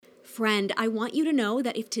Friend, I want you to know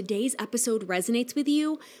that if today's episode resonates with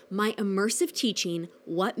you, my immersive teaching,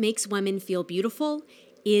 What Makes Women Feel Beautiful,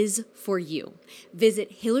 is for you.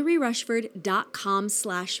 Visit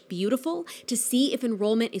hillaryrushford.com/beautiful to see if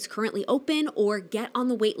enrollment is currently open or get on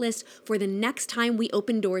the wait list for the next time we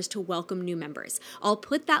open doors to welcome new members. I'll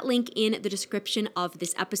put that link in the description of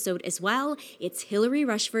this episode as well. It's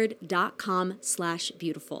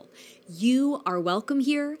hillaryrushford.com/beautiful. You are welcome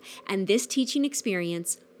here, and this teaching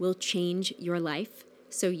experience will change your life.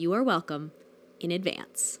 So you are welcome in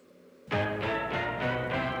advance.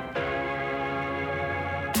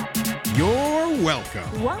 You're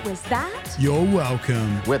welcome. What was that? You're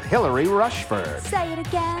welcome. With Hillary Rushford. Say it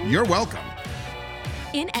again. You're welcome.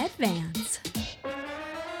 In advance.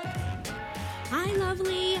 Hi,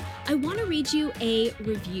 lovely. I want to read you a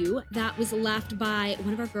review that was left by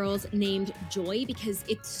one of our girls named Joy because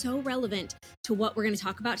it's so relevant to what we're going to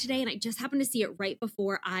talk about today. And I just happened to see it right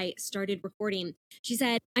before I started recording. She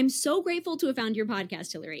said, "I'm so grateful to have found your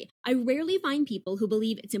podcast, Hillary. I rarely find people who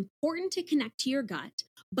believe it's important to connect to your gut,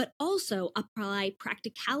 but also apply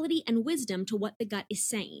practicality and wisdom to what the gut is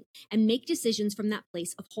saying and make decisions from that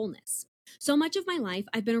place of wholeness. So much of my life,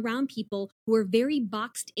 I've been around people who are very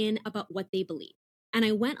boxed in about what they believe. And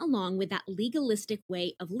I went along with that legalistic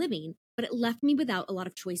way of living, but it left me without a lot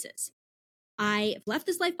of choices. I've left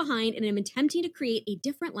this life behind and I'm attempting to create a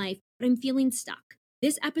different life, but I'm feeling stuck.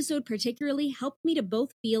 This episode particularly helped me to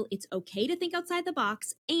both feel it's okay to think outside the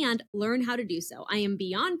box and learn how to do so. I am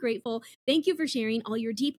beyond grateful. Thank you for sharing all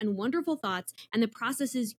your deep and wonderful thoughts and the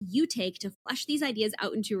processes you take to flesh these ideas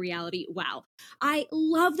out into reality." Wow. I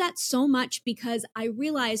love that so much because I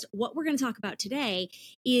realized what we're going to talk about today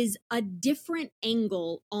is a different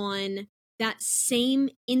angle on that same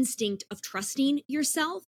instinct of trusting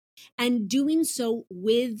yourself and doing so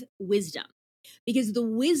with wisdom. Because the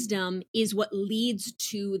wisdom is what leads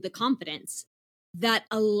to the confidence that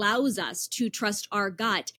allows us to trust our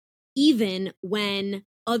gut, even when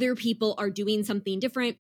other people are doing something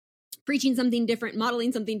different, preaching something different,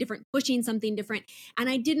 modeling something different, pushing something different. And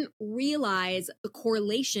I didn't realize the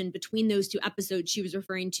correlation between those two episodes. She was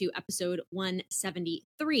referring to episode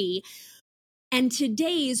 173. And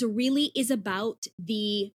today's really is about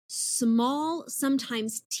the small,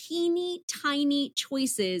 sometimes teeny tiny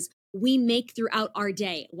choices we make throughout our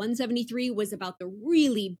day. 173 was about the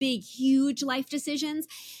really big, huge life decisions.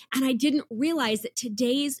 And I didn't realize that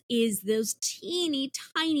today's is those teeny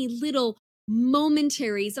tiny little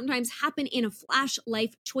momentary, sometimes happen in a flash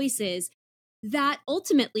life choices that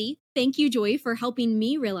ultimately, thank you, Joy, for helping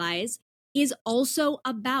me realize, is also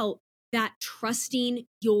about that trusting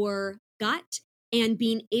your gut and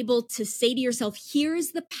being able to say to yourself,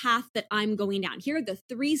 here's the path that I'm going down. Here are the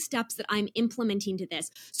 3 steps that I'm implementing to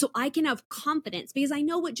this so I can have confidence, because I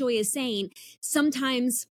know what Joy is saying.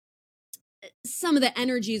 Sometimes some of the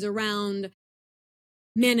energies around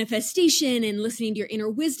manifestation and listening to your inner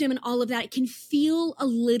wisdom and all of that, it can feel a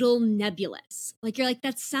little nebulous. Like you're like,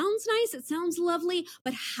 that sounds nice. It sounds lovely,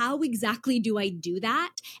 but how exactly do I do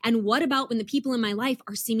that? And what about when the people in my life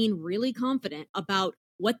are seeming really confident about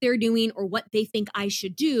what they're doing or what they think I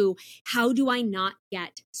should do? How do I not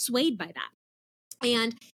get swayed by that?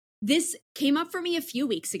 And this came up for me a few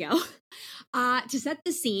weeks ago. To set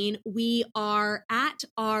the scene, we are at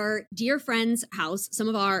our dear friend's house, some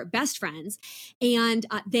of our best friends, and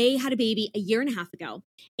they had a baby a year and a half ago.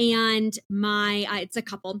 And it's a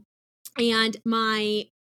couple, and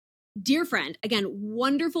my dear friend, again,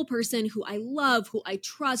 wonderful person who I love, who I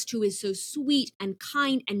trust, who is so sweet and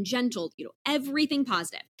kind and gentle, everything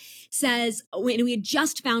positive, says, when we had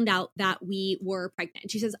just found out that we were pregnant,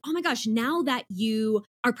 she says, "Oh my gosh, now that you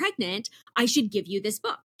are pregnant, I should give you this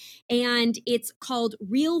book." And it's called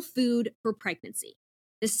Real Food for Pregnancy: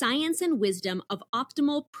 The Science and Wisdom of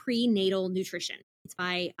Optimal Prenatal Nutrition. It's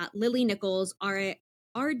by Lily Nichols,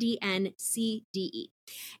 RDNCDE.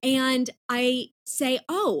 And I say,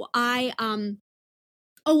 well, I'm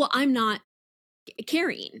not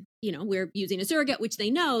carrying, we're using a surrogate, which they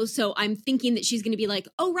know. So I'm thinking that she's going to be like,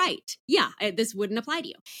 "Oh, right. Yeah, this wouldn't apply to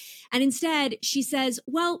you." And instead she says,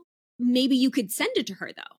 "Well, maybe you could send it to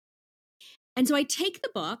her though." And so I take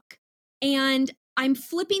the book and I'm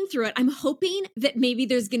flipping through it. I'm hoping that maybe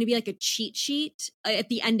there's going to be like a cheat sheet at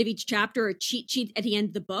the end of each chapter, or a cheat sheet at the end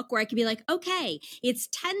of the book, where I can be like, okay, it's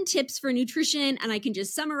 10 tips for nutrition, and I can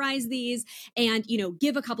just summarize these and,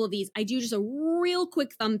 give a couple of these. I do just a real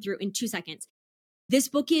quick thumb through in 2 seconds. This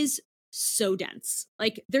book is so dense.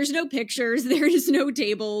 Like, there's no pictures, there is no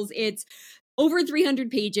tables. It's over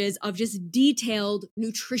 300 pages of just detailed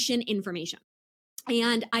nutrition information.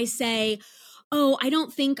 And I say, "Oh, I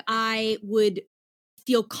don't think I would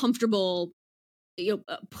feel comfortable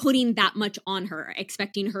putting that much on her,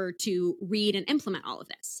 expecting her to read and implement all of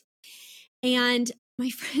this. And my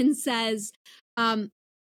friend says, oh,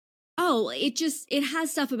 it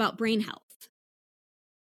has stuff about brain health.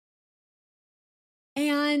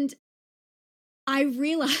 And I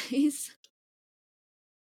realize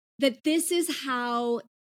that this is how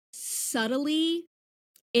subtly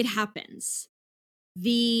it happens.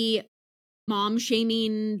 The mom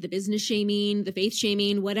shaming, the business shaming, the faith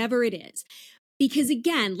shaming, whatever it is. Because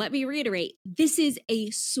again, let me reiterate, this is a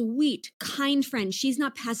sweet, kind friend. She's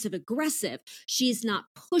not passive aggressive. She's not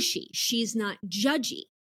pushy. She's not judgy.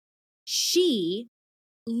 She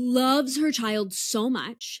loves her child so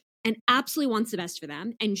much and absolutely wants the best for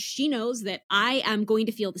them. And she knows that I am going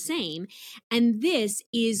to feel the same. And this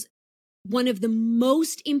is one of the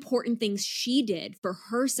most important things she did for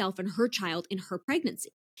herself and her child in her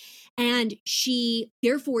pregnancy. And she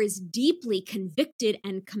therefore is deeply convicted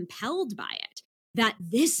and compelled by it, that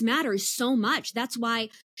this matters so much. That's why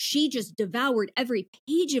she just devoured every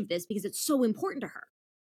page of this, because it's so important to her.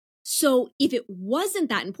 So if it wasn't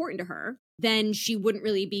that important to her, then she wouldn't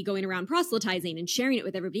really be going around proselytizing and sharing it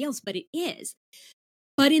with everybody else, but it is.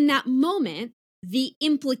 But in that moment, the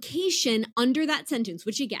implication under that sentence,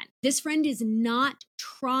 which again, this friend is not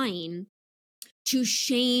trying to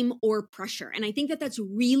shame or pressure. And I think that that's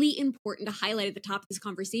really important to highlight at the top of this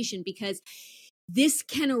conversation, because this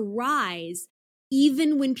can arise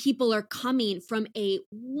even when people are coming from a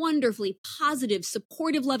wonderfully positive,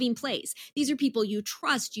 supportive, loving place. These are people you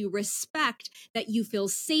trust, you respect, that you feel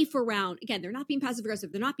safe around. Again, they're not being passive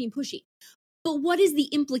aggressive, they're not being pushy. But what is the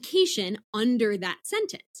implication under that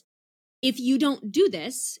sentence? If you don't do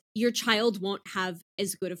this, your child won't have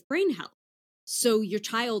as good of brain health. So your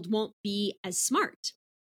child won't be as smart.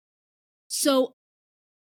 So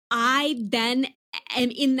I then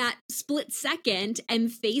am in that split second am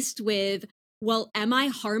faced with, well, am I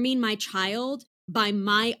harming my child by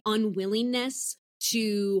my unwillingness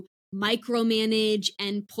to micromanage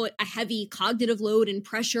and put a heavy cognitive load and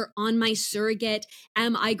pressure on my surrogate?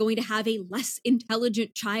 Am I going to have a less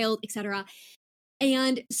intelligent child, etc.?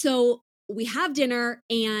 And so we have dinner,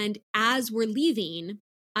 and as we're leaving,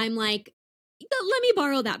 I'm like, let me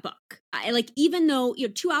borrow that book. Even though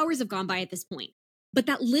 2 hours have gone by at this point, but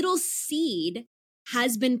that little seed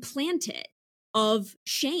has been planted of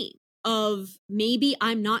shame, of maybe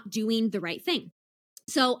I'm not doing the right thing.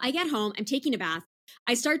 So I get home, I'm taking a bath,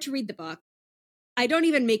 I start to read the book. I don't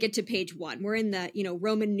even make it to page 1. We're in the,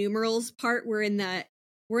 Roman numerals part. We're in the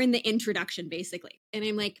introduction basically. And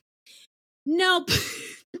I'm like, nope,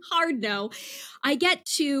 hard no. I get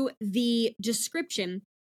to the description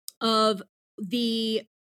of the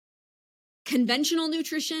conventional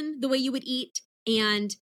nutrition, the way you would eat,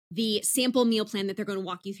 and the sample meal plan that they're going to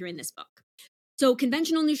walk you through in this book. So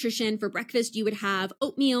conventional nutrition, for breakfast, you would have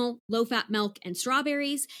oatmeal, low-fat milk, and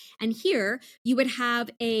strawberries. And here you would have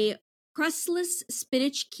a crustless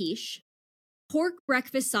spinach quiche, pork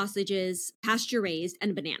breakfast sausages, pasture-raised,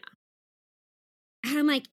 and a banana. And I'm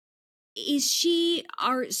like,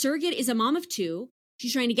 our surrogate is a mom of 2.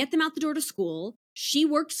 She's trying to get them out the door to school. She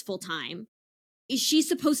works full-time. Is she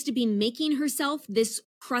supposed to be making herself this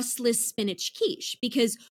crustless spinach quiche?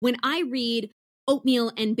 Because when I read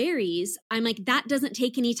oatmeal and berries, I'm like, that doesn't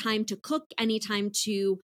take any time to cook, any time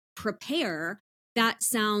to prepare. That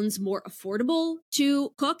sounds more affordable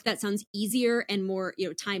to cook. That sounds easier and more,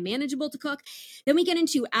 time manageable to cook. Then we get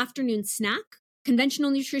into afternoon snack,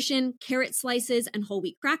 conventional nutrition, carrot slices, and whole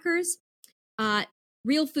wheat crackers.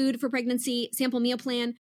 Real food for pregnancy, sample meal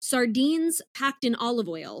plan, sardines packed in olive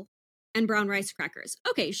oil, and brown rice crackers.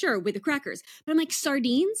 Okay, sure, with the crackers. But I'm like,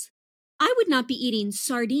 sardines? I would not be eating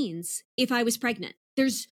sardines if I was pregnant.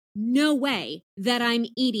 There's no way that I'm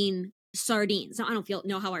eating sardines. Now, I don't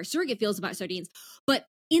know how our surrogate feels about sardines, but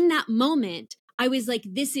in that moment, I was like,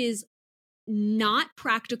 this is not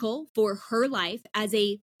practical for her life as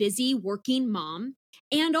a busy working mom.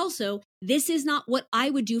 And also, this is not what I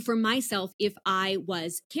would do for myself if I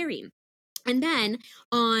was carrying. And then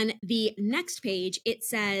on the next page, it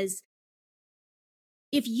says,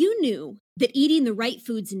 if you knew that eating the right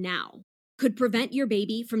foods now could prevent your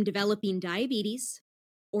baby from developing diabetes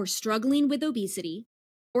or struggling with obesity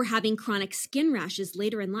or having chronic skin rashes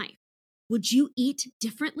later in life, would you eat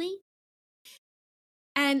differently?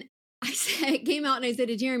 And I came out and I said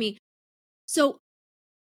to Jeremy, so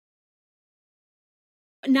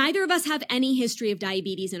neither of us have any history of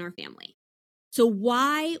diabetes in our family. So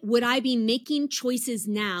why would I be making choices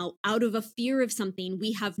now out of a fear of something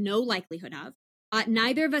we have no likelihood of?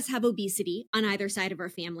 Neither of us have obesity on either side of our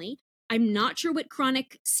family. I'm not sure what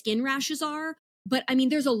chronic skin rashes are But I mean,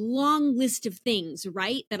 there's a long list of things,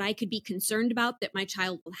 right, that I could be concerned about that my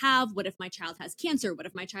child will have. What if my child has cancer? What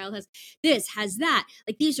if my child has this, has that?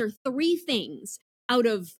 Like, these are 3 things out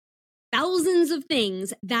of thousands of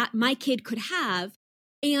things that my kid could have.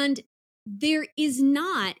 And there is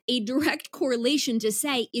not a direct correlation to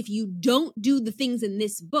say, if you don't do the things in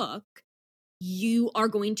this book, you are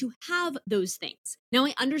going to have those things. Now,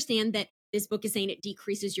 I understand that this book is saying it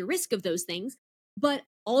decreases your risk of those things, but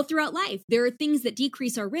all throughout life, there are things that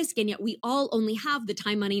decrease our risk, and yet we all only have the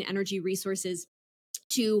time, money, and energy resources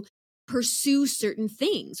to pursue certain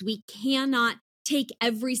things. We cannot take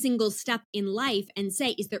every single step in life and say,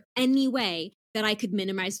 is there any way that I could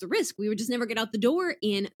minimize the risk? We would just never get out the door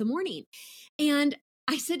in the morning. And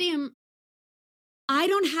I said to him, I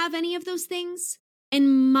don't have any of those things.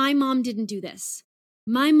 And my mom didn't do this.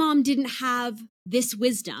 My mom didn't have this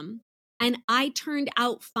wisdom. And I turned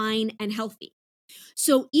out fine and healthy.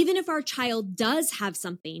 So even if our child does have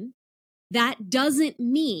something, that doesn't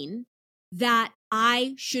mean that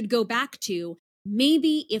I should go back to,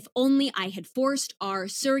 maybe if only I had forced our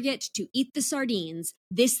surrogate to eat the sardines,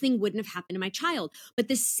 this thing wouldn't have happened to my child. But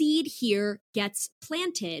the seed here gets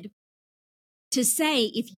planted to say,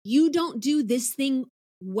 if you don't do this thing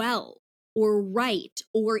well or right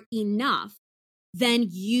or enough, then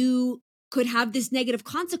you could have this negative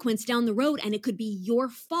consequence down the road, and it could be your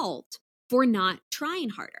fault for not trying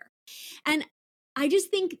harder. And I just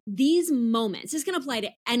think these moments, this can apply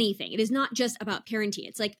to anything. It is not just about parenting.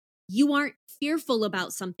 It's like, you aren't fearful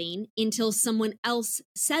about something until someone else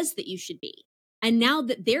says that you should be. And now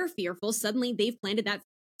that they're fearful, suddenly they've planted that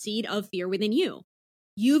seed of fear within you.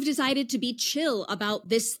 You've decided to be chill about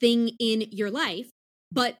this thing in your life,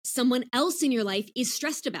 but someone else in your life is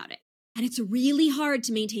stressed about it. And it's really hard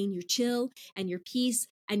to maintain your chill and your peace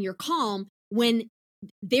and your calm when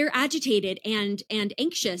they're agitated and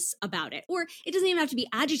anxious about it. Or it doesn't even have to be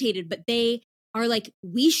agitated, but they are like,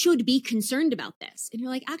 we should be concerned about this. And you're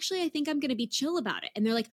like, actually, I think I'm going to be chill about it. And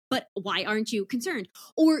they're like, but why aren't you concerned?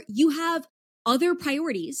 Or you have other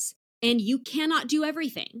priorities and you cannot do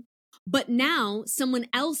everything. But now someone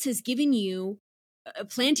else has given you,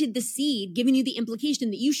 planted the seed, given you the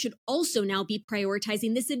implication that you should also now be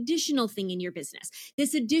prioritizing this additional thing in your business,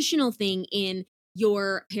 this additional thing in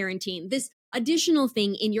your parenting, this additional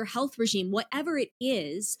thing in your health regime, whatever it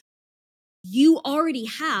is. You already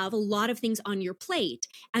have a lot of things on your plate,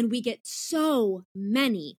 and we get so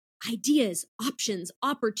many ideas, options,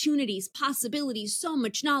 opportunities, possibilities, so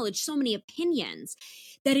much knowledge, so many opinions,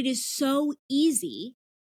 that it is so easy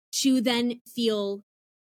to then feel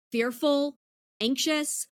fearful,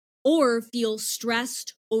 anxious, or feel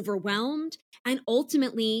stressed, overwhelmed, and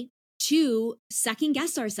ultimately to second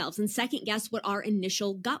guess ourselves and second guess what our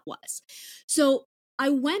initial gut was. So I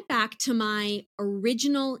went back to my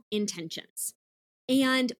original intentions.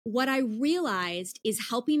 And what I realized is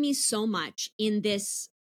helping me so much in this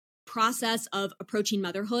process of approaching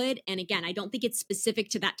motherhood. And again, I don't think it's specific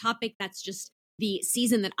to that topic. That's just the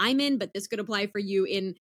season that I'm in, but this could apply for you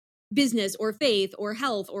in business or faith or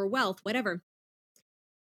health or wealth, whatever,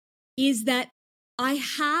 is that I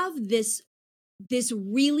have these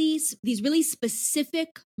really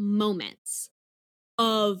specific moments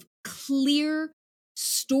of clear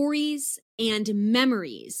stories and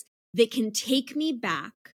memories that can take me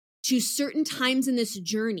back to certain times in this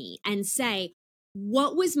journey and say,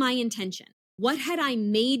 what was my intention? What had I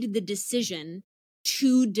made the decision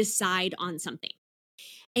to decide on something?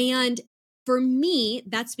 And for me,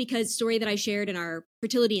 that's because story that I shared in our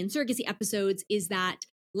fertility and surrogacy episodes is that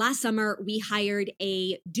last summer we hired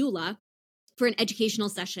a doula for an educational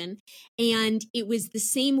session. And it was the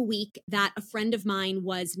same week that a friend of mine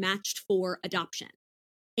was matched for adoption.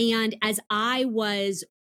 And as I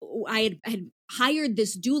had hired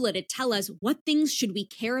this doula to tell us what things should we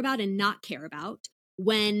care about and not care about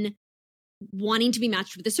when wanting to be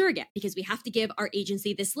matched with a surrogate, because we have to give our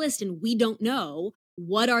agency this list and we don't know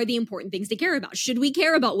what are the important things to care about. Should we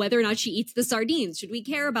care about whether or not she eats the sardines? Should we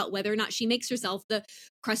care about whether or not she makes herself the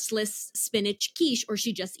crustless spinach quiche or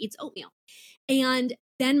she just eats oatmeal? And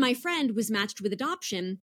then my friend was matched with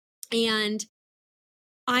adoption, and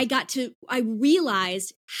I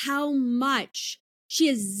realized how much she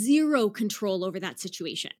has zero control over that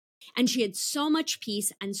situation. And she had so much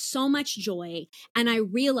peace and so much joy. And I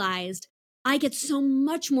realized I get so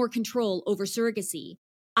much more control over surrogacy.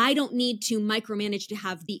 I don't need to micromanage to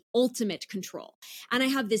have the ultimate control. And I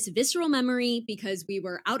have this visceral memory because we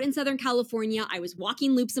were out in Southern California. I was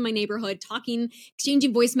walking loops in my neighborhood,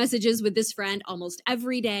 exchanging voice messages with this friend almost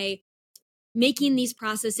every day, making these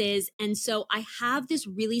processes. And so I have this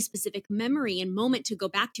really specific memory and moment to go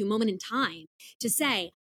back to, moment in time, to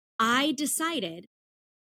say, I decided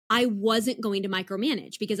I wasn't going to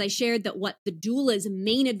micromanage because I shared that what the doula's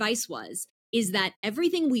main advice was is that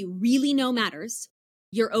everything we really know matters,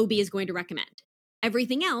 your OB is going to recommend.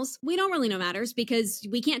 Everything else we don't really know matters because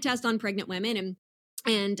we can't test on pregnant women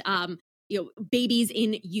and babies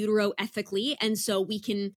in utero ethically, and so we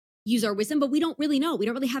can use our wisdom, but we don't really know. We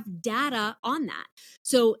don't really have data on that.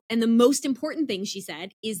 So, and the most important thing she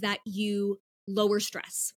said is that you lower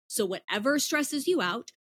stress. So whatever stresses you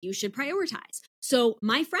out, you should prioritize. So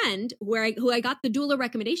my friend, who I got the doula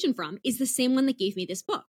recommendation from, is the same one that gave me this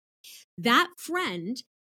book. That friend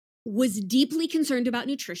was deeply concerned about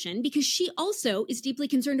nutrition because she also is deeply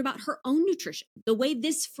concerned about her own nutrition. The way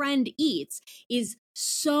this friend eats is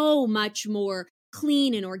so much more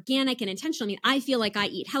clean and organic and intentional. I mean, I feel like I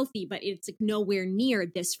eat healthy, but it's like nowhere near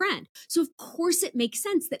this friend. So of course it makes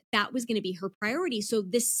sense that that was going to be her priority. So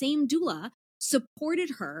this same doula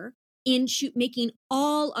supported her in making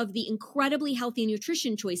all of the incredibly healthy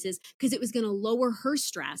nutrition choices because it was going to lower her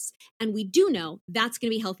stress. And we do know that's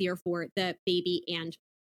going to be healthier for the baby and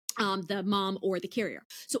the mom or the carrier.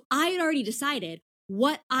 So I had already decided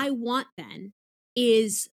what I want then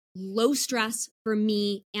is low stress for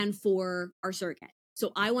me and for our surrogate.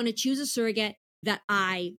 So I want to choose a surrogate that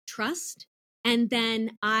I trust, and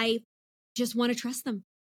then I just want to trust them.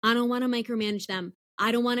 I don't want to micromanage them.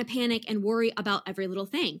 I don't want to panic and worry about every little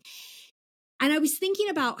thing. And I was thinking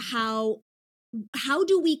about how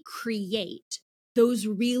do we create those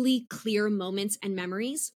really clear moments and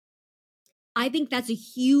memories? I think that's a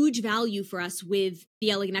huge value for us with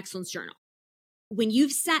the Elegant Excellence Journal. When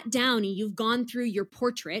you've sat down and you've gone through your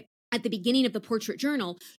portrait at the beginning of the portrait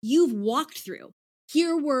journal, you've walked through.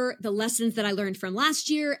 Here were the lessons that I learned from last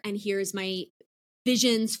year, and here's my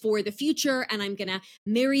visions for the future, and I'm going to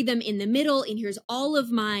marry them in the middle, and here's all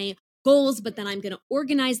of my goals, but then I'm going to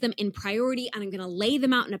organize them in priority, and I'm going to lay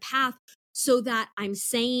them out in a path so that I'm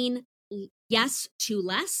saying yes to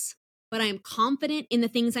less, but I am confident in the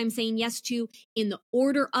things I'm saying yes to, in the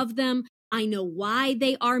order of them. I know why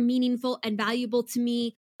they are meaningful and valuable to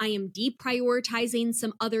me. I am deprioritizing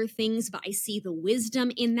some other things, but I see the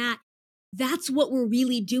wisdom in that. That's what we're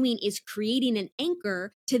really doing, is creating an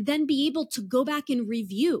anchor to then be able to go back and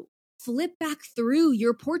review, flip back through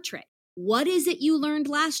your portrait. What is it you learned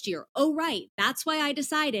last year? Oh, right. That's why I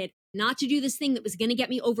decided not to do this thing that was going to get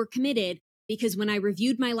me overcommitted, because when I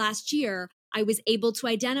reviewed my last year, I was able to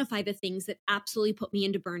identify the things that absolutely put me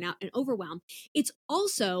into burnout and overwhelm. It's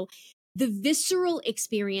also the visceral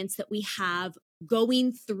experience that we have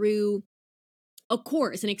going through a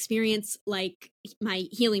course, an experience like my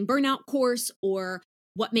healing burnout course or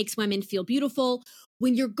what makes women feel beautiful.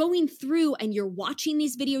 When you're going through and you're watching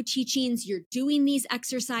these video teachings, you're doing these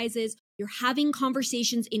exercises, you're having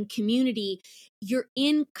conversations in community, you're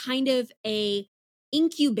in kind of a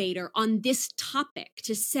incubator on this topic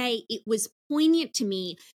to say it was poignant to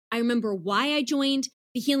me. I remember why I joined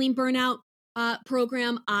the healing burnout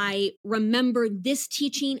program. I remember this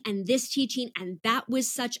teaching, and that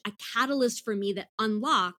was such a catalyst for me that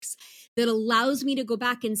unlocks, that allows me to go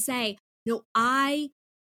back and say, no, I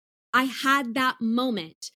had that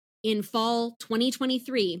moment in fall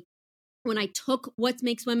 2023 when I took what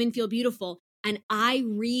makes women feel beautiful and I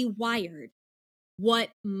rewired what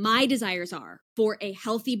my desires are for a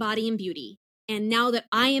healthy body and beauty. And now that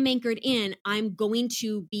I am anchored in, I'm going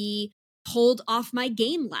to be pulled off my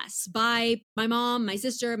game less by my mom, my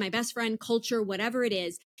sister, my best friend, culture, whatever it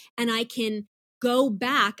is. And I can go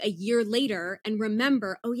back a year later and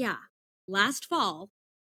remember, oh yeah, last fall,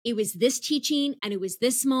 it was this teaching and it was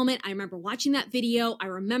this moment. I remember watching that video. I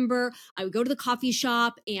remember I would go to the coffee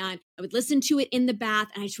shop and I would listen to it in the bath.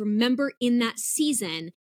 And I just remember in that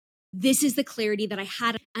season, this is the clarity that I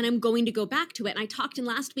had, and I'm going to go back to it. And I talked in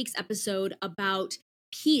last week's episode about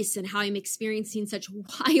peace and how I'm experiencing such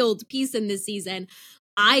wild peace in this season.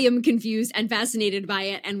 I am confused and fascinated by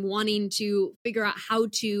it and wanting to figure out how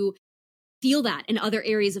to feel that in other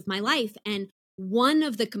areas of my life. And one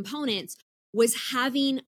of the components was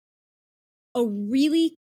having a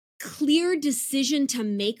really clear decision to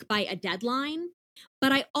make by a deadline.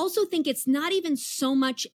 But I also think it's not even so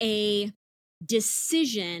much a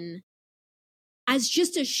decision as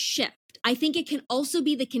just a shift. I think it can also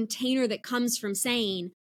be the container that comes from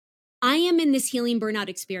saying, I am in this healing burnout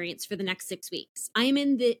experience for the next 6 weeks. I am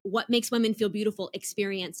in the what makes women feel beautiful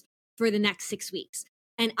experience for the next 6 weeks.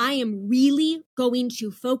 And I am really going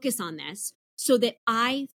to focus on this so that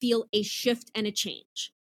I feel a shift and a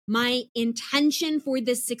change. My intention for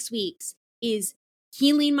this 6 weeks is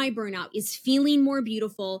healing my burnout, is feeling more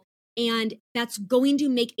beautiful. And that's going to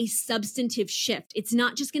make a substantive shift. It's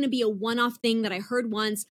not just going to be a one-off thing that I heard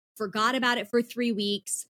once, forgot about it for 3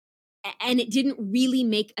 weeks, and it didn't really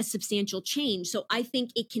make a substantial change. So I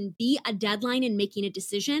think it can be a deadline in making a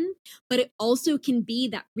decision, but it also can be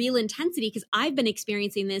that real intensity, because I've been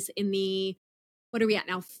experiencing this in the, what are we at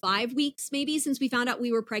now? 5 weeks maybe since we found out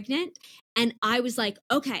we were pregnant. And I was like,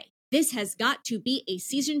 okay, this has got to be a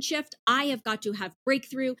season shift. I have got to have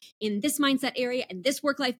breakthrough in this mindset area and this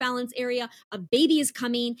work-life balance area. A baby is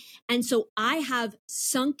coming. And so I have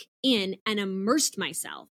sunk in and immersed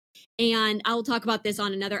myself. And I'll talk about this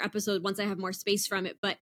on another episode once I have more space from it.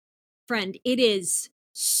 But friend, it is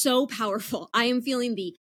so powerful. I am feeling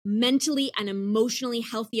the mentally and emotionally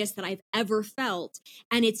healthiest that I've ever felt.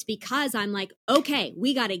 And it's because I'm like, okay,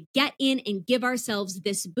 we got to get in and give ourselves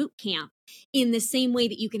this boot camp in the same way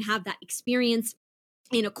that you can have that experience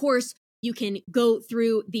in a course. You can go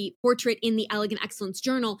through the portrait in the Elegant Excellence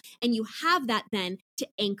Journal, and you have that then to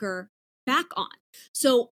anchor back on.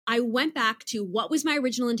 So I went back to what was my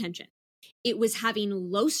original intention. It was having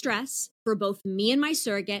low stress for both me and my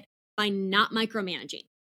surrogate by not micromanaging.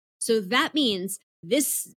 So that means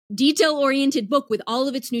this detail-oriented book with all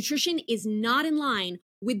of its nutrition is not in line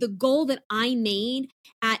with the goal that I made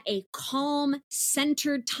at a calm,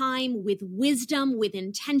 centered time with wisdom, with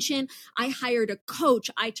intention. I hired a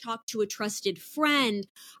coach. I talked to a trusted friend.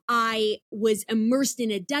 I was immersed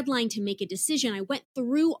in a deadline to make a decision. I went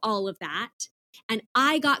through all of that, and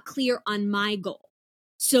I got clear on my goal.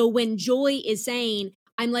 So when Joy is saying,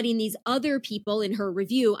 I'm letting these other people, in her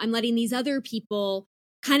review, I'm letting these other people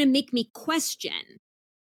kind of make me question,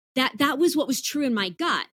 that was what was true in my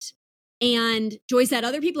gut. And Joy said,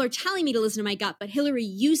 other people are telling me to listen to my gut, but Hillary,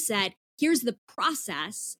 you said, here's the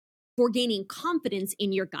process for gaining confidence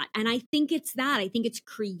in your gut. And I think it's that. I think it's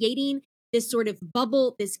creating this sort of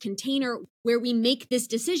bubble, this container where we make this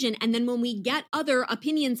decision. And then when we get other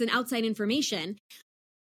opinions and outside information,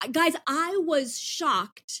 guys, I was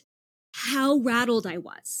shocked how rattled I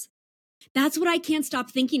was. That's what I can't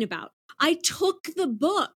stop thinking about. I took the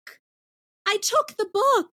book. I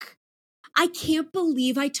can't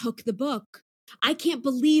believe I took the book. I can't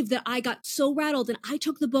believe that I got so rattled, and I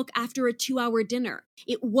took the book after a 2-hour dinner.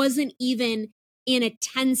 It wasn't even in a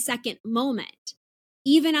 10-second moment.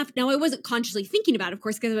 Even after, now I wasn't consciously thinking about it, of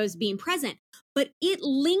course, because I was being present, but it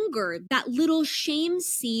lingered, that little shame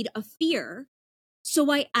seed of fear.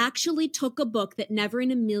 So I actually took a book that never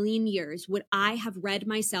in a million years would I have read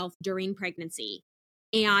myself during pregnancy,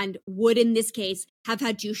 and would in this case have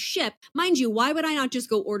had to ship. Mind you, why would I not just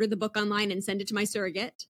go order the book online and send it to my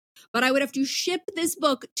surrogate? But I would have to ship this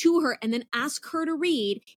book to her and then ask her to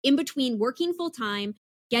read in between working full time,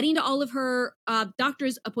 getting to all of her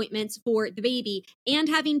doctor's appointments for the baby, and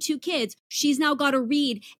having 2 kids. She's now got to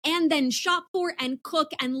read and then shop for and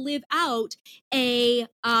cook and live out a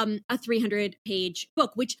 300-page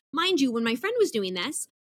book, which, mind you, when my friend was doing this,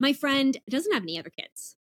 my friend doesn't have any other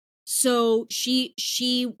kids. So she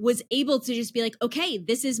was able to just be like, okay,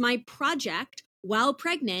 this is my project while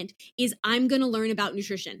pregnant, is I'm going to learn about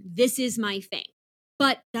nutrition. This is my thing.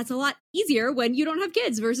 But that's a lot easier when you don't have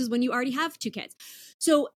kids versus when you already have 2 kids.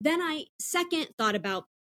 So then I second thought about,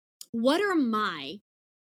 what are my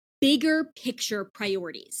bigger picture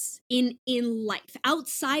priorities in life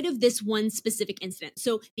outside of this one specific incident?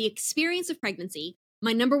 So the experience of pregnancy,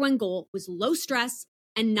 my number one goal was low stress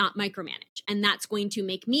and not micromanage. And that's going to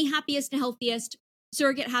make me happiest and healthiest,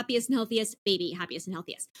 surrogate happiest and healthiest, baby happiest and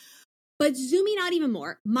healthiest. But zooming out even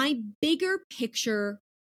more, my bigger picture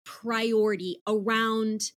priority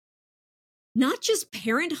around not just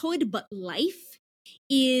parenthood, but life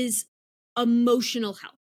is emotional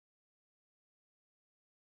health.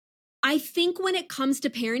 I think when it comes to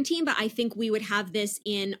parenting, but I think we would have this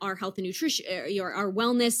in our health and nutrition, or our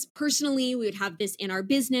wellness personally, we would have this in our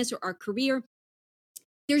business or our career.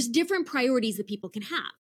 There's different priorities that people can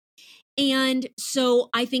have. And so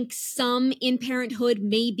I think some in parenthood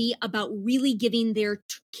may be about really giving their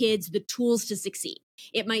kids the tools to succeed.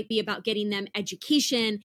 It might be about getting them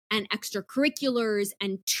education and extracurriculars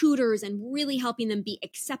and tutors and really helping them be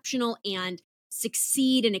exceptional and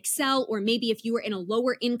succeed and excel. Or maybe if you are in a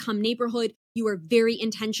lower income neighborhood, you are very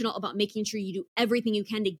intentional about making sure you do everything you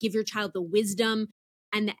can to give your child the wisdom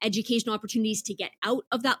and the educational opportunities to get out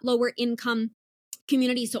of that lower income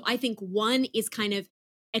community. So I think one is kind of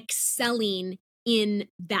excelling in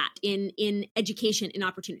that, in education and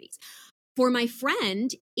opportunities. For my friend,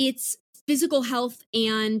 it's physical health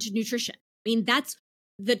and nutrition. I mean, that's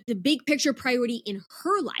the big picture priority in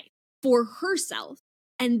her life for herself.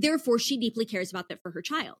 And therefore, she deeply cares about that for her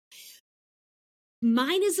child.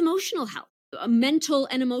 Mine is emotional health, mental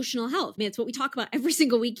and emotional health. I mean, it's what we talk about every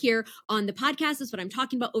single week here on the podcast. It's what I'm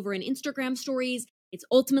talking about over in Instagram stories. It's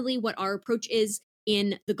ultimately what our approach is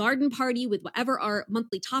in the garden party with whatever our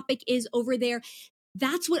monthly topic is over there.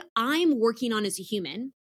 That's what I'm working on as a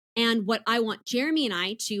human and what I want Jeremy and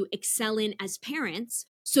I to excel in as parents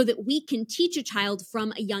so that we can teach a child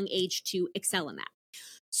from a young age to excel in that.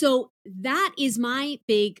 So that is my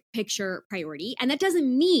big picture priority. And that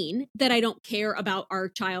doesn't mean that I don't care about our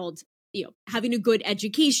child, having a good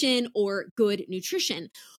education or good nutrition.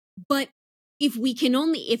 But if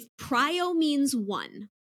prio means one,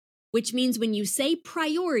 which means when you say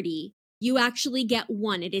priority, you actually get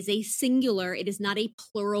one. It is a singular, it is not a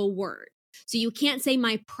plural word. So you can't say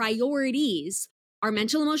my priorities are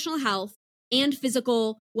mental, emotional health and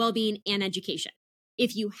physical well-being and education.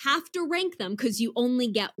 If you have to rank them because you only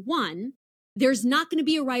get one, there's not going to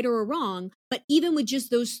be a right or a wrong. But even with just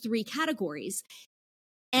those three categories,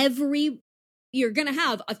 you're going to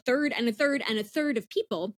have a third and a third and a third of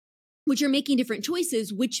people which are making different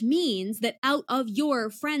choices, which means that out of your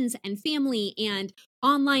friends and family and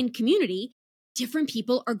online community, different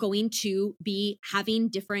people are going to be having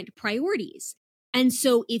different priorities. And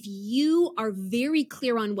so if you are very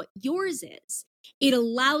clear on what yours is, it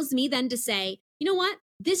allows me then to say, you know what?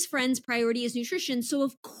 This friend's priority is nutrition. So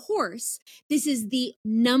of course, this is the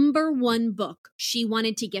number one book she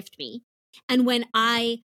wanted to gift me. And when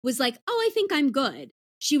I was like, oh, I think I'm good,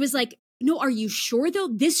 she was like, no, are you sure though?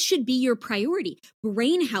 This should be your priority.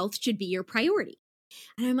 Brain health should be your priority.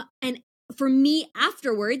 And for me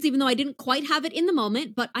afterwards, even though I didn't quite have it in the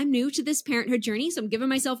moment, but I'm new to this parenthood journey, so I'm giving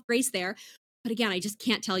myself grace there. But again, I just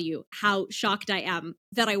can't tell you how shocked I am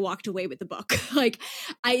that I walked away with the book. Like,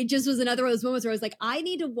 I just was another of those moments where I was like, I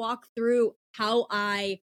need to walk through how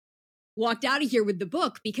I walked out of here with the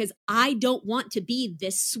book because I don't want to be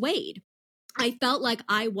this swayed. I felt like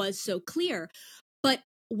I was so clear. But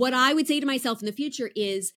what I would say to myself in the future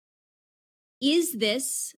is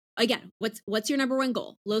this, again, what's your number one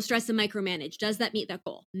goal? Low stress and micromanage. Does that meet that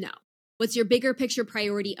goal? No. What's your bigger picture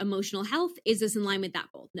priority? Emotional health. Is this in line with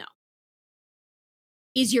that goal? No.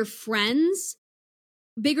 Is your friend's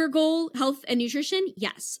bigger goal health and nutrition?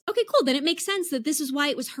 Yes. Okay, cool. Then it makes sense that this is why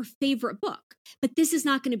it was her favorite book. But this is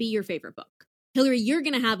not going to be your favorite book. Hillary, you're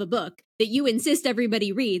going to have a book that you insist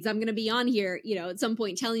everybody reads. I'm going to be on here, at some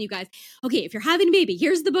point telling you guys, okay, if you're having a baby,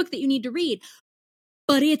 here's the book that you need to read.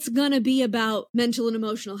 But it's going to be about mental and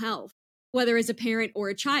emotional health, whether as a parent or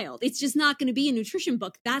a child. It's just not going to be a nutrition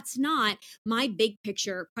book. That's not my big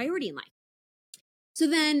picture priority in life. So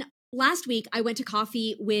then last week, I went to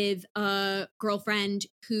coffee with a girlfriend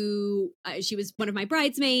who, she was one of my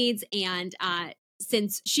bridesmaids. And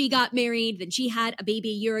since she got married, then she had a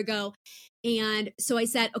baby a year ago. And so I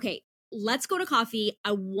said, okay, let's go to coffee.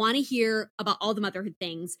 I want to hear about all the motherhood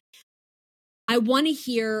things. I want to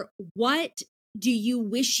hear, what do you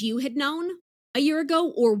wish you had known a year ago?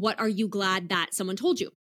 Or what are you glad that someone told you?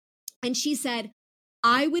 And she said,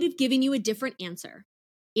 I would have given you a different answer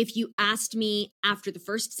if you asked me after the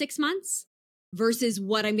first 6 months versus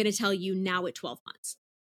what I'm going to tell you now at 12 months.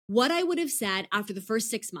 What I would have said after the first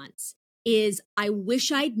 6 months is, I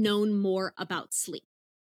wish I'd known more about sleep.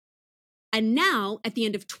 And now at the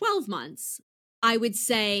end of 12 months, I would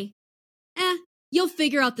say, you'll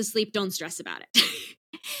figure out the sleep. Don't stress about it.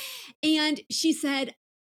 And she said,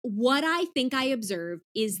 what I think I observed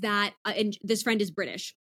is that, and this friend is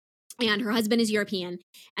British and her husband is European.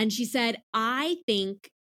 And she said, I think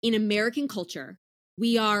in American culture,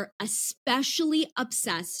 we are especially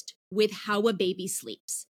obsessed with how a baby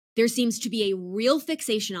sleeps. There seems to be a real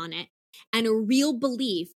fixation on it and a real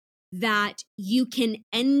belief that you can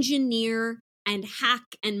engineer and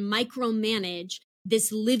hack and micromanage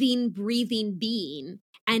this living, breathing being.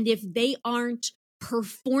 And if they aren't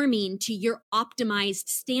performing to your optimized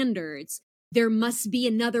standards, there must be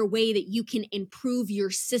another way that you can improve your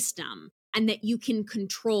system and that you can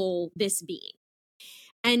control this being.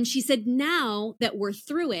 And she said, now that we're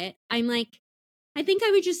through it, I'm like, I think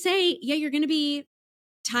I would just say, yeah, you're going to be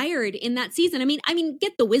tired in that season. I mean,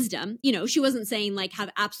 get the wisdom. She wasn't saying like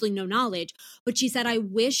have absolutely no knowledge, but she said, I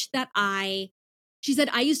used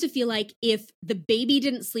to feel like if the baby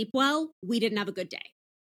didn't sleep well, we didn't have a good day.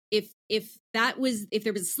 If there was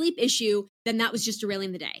a sleep issue, then that was just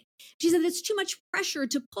derailing the day. She said, that's too much pressure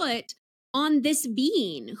to put on this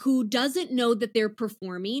being who doesn't know that they're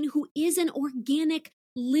performing, who is an organic,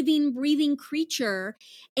 living, breathing creature.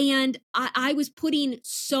 And I was putting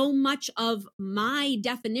so much of my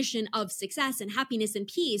definition of success and happiness and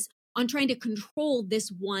peace on trying to control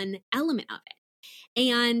this one element of it.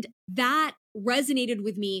 And that resonated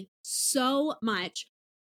with me so much.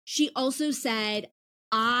 She also said,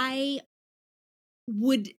 I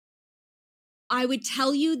would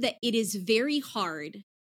tell you that it is very hard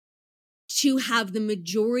to have the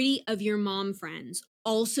majority of your mom friends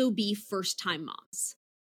also be first-time moms.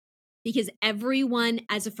 Because everyone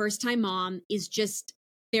as a first-time mom is just,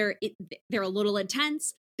 they're a little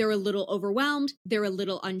intense, they're a little overwhelmed, they're a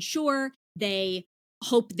little unsure, they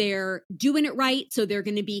hope they're doing it right, so they're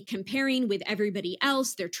going to be comparing with everybody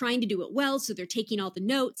else, they're trying to do it well, so they're taking all the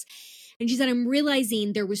notes. And she said, I'm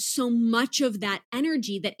realizing there was so much of that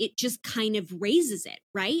energy that it just kind of raises it,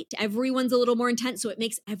 right? Everyone's a little more intense, so it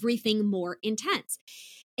makes everything more intense.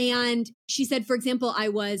 And she said, for example, I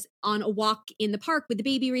was on a walk in the park with the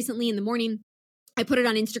baby recently in the morning. I put it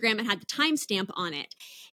on Instagram. It had the timestamp on it.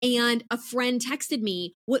 And a friend texted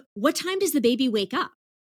me, what time does the baby wake up?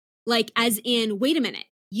 Like, as in, wait a minute,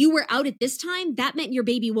 you were out at this time? That meant your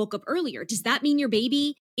baby woke up earlier. Does that mean your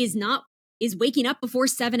baby is waking up before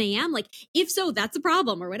 7 a.m.? Like, if so, that's a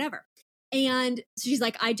problem or whatever. And so she's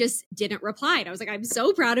like, I just didn't reply. And I was like, I'm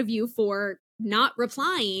so proud of you for not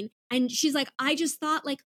replying. And she's like, I just thought,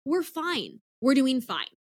 like, we're fine. We're doing fine.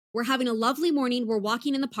 We're having a lovely morning. We're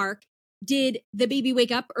walking in the park. Did the baby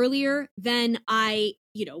wake up earlier than I,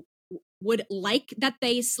 would like that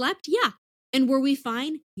they slept? Yeah. And were we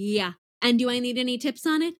fine? Yeah. And do I need any tips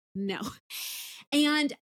on it? No.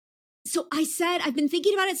 And so I said, I've been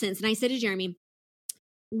thinking about it since, and I said to Jeremy,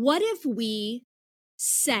 what if we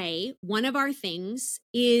say one of our things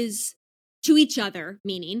is to each other,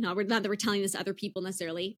 meaning, not that we're telling this to other people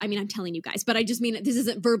necessarily. I mean, I'm telling you guys, but I just mean this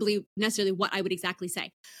isn't verbally necessarily what I would exactly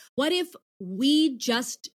say. What if we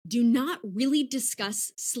just do not really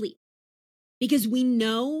discuss sleep? Because we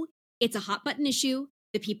know it's a hot button issue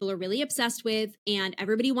that people are really obsessed with and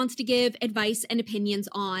everybody wants to give advice and opinions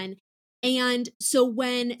on. And so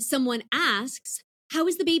when someone asks, how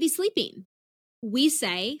is the baby sleeping? We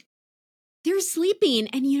say, they're sleeping.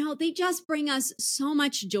 And, they just bring us so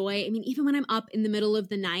much joy. I mean, even when I'm up in the middle of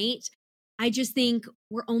the night, I just think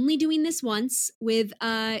we're only doing this once with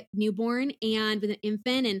a newborn and with an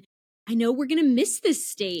infant. And I know we're going to miss this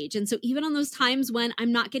stage. And so even on those times when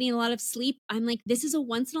I'm not getting a lot of sleep, I'm like, this is a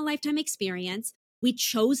once in a lifetime experience. We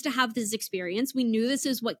chose to have this experience. We knew this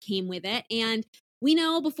is what came with it. And we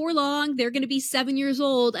know before long, they're going to be 7 years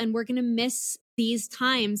old and we're going to miss these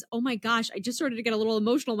times. Oh my gosh, I just started to get a little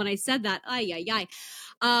emotional when I said that. Ay, ay,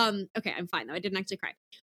 ay. Okay, I'm fine though. I didn't actually cry.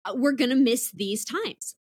 We're going to miss these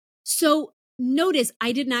times. So notice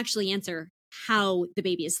I didn't actually answer how the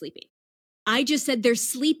baby is sleeping. I just said they're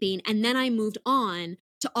sleeping. And then I moved on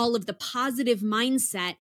to all of the positive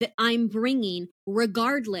mindset that I'm bringing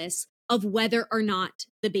regardless of whether or not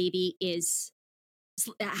the baby is,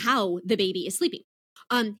 how the baby is sleeping.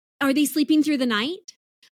 Are they sleeping through the night?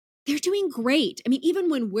 They're doing great. I mean, even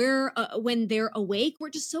when they're awake, we're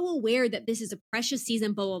just so aware that this is a precious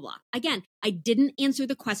season, blah, blah, blah. Again, I didn't answer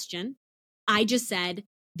the question. I just said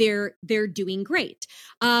they're doing great.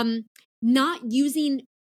 Not using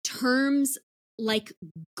terms like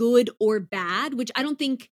good or bad, which I don't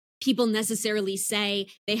think people necessarily say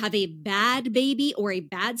they have a bad baby or a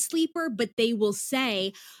bad sleeper, but they will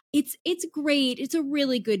say it's great. It's a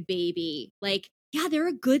really good baby. Like, yeah, they're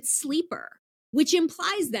a good sleeper, which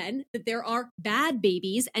implies then that there are bad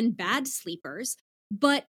babies and bad sleepers.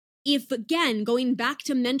 But if, again, going back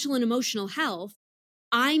to mental and emotional health,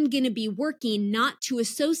 I'm going to be working not to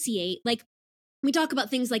associate, like we talk about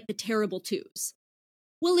things like the terrible twos.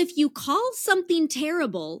 Well, if you call something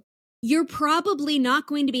terrible, you're probably not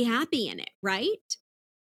going to be happy in it, right?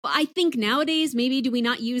 But I think nowadays, maybe do we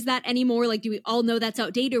not use that anymore? Like, do we all know that's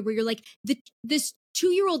outdated where you're like, this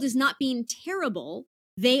 2-year-old is not being terrible.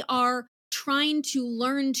 They are trying to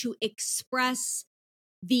learn to express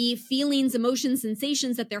the feelings, emotions,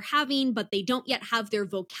 sensations that they're having, but they don't yet have their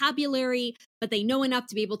vocabulary, but they know enough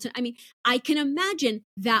to be able to, I mean, I can imagine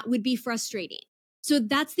that would be frustrating. So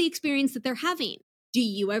that's the experience that they're having. Do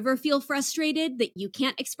you ever feel frustrated that you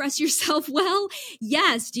can't express yourself well?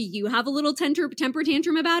 Yes. Do you have a little temper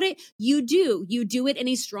tantrum about it? You do. You do it in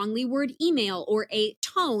a strongly worded email or a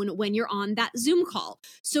tone when you're on that Zoom call.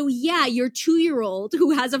 So yeah, your 2-year-old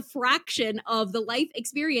who has a fraction of the life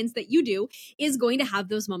experience that you do is going to have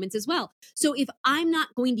those moments as well. So if I'm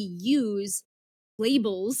not going to use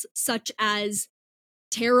labels such as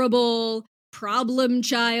terrible, problem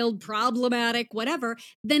child, problematic, whatever,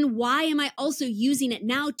 then why am I also using it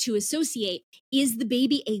now to associate, is the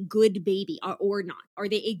baby a good baby or not? Are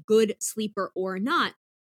they a good sleeper or not?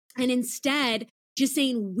 And instead, just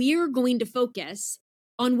saying we're going to focus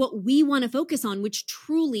on what we want to focus on, which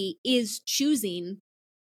truly is choosing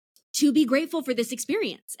to be grateful for this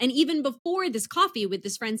experience. And even before this coffee with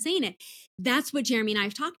this friend saying it, that's what Jeremy and I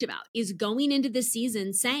have talked about, is going into this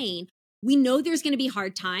season saying, We know there's going to be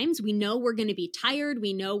hard times. We know we're going to be tired.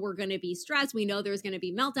 We know we're going to be stressed. We know there's going to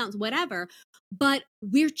be meltdowns, whatever. But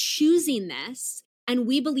we're choosing this, and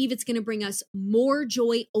we believe it's going to bring us more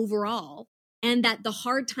joy overall, and that the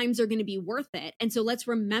hard times are going to be worth it. And so let's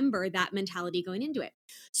remember that mentality going into it.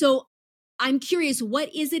 So I'm curious,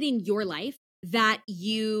 what is it in your life that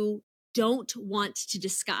you don't want to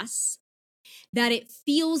discuss, that it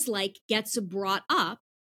feels like gets brought up,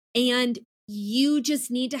 and you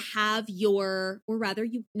just need to have your, or rather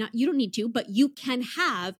you don't need to, but you can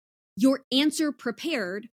have your answer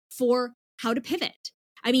prepared for how to pivot.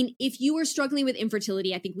 I mean, if you are struggling with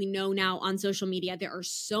infertility, I think we know now on social media, there are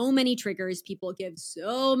so many triggers. People give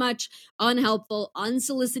so much unhelpful,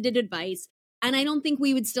 unsolicited advice. And I don't think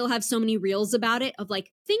we would still have so many reels about it, of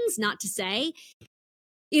like things not to say,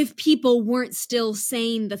 if people weren't still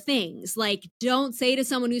saying the things. Like, don't say to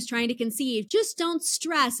someone who's trying to conceive, just don't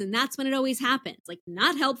stress. And that's when it always happens. Like,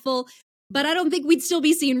 not helpful, but I don't think we'd still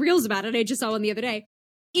be seeing reels about it. I just saw one the other day,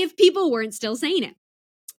 if people weren't still saying it.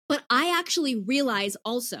 But I actually realize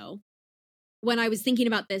also, when I was thinking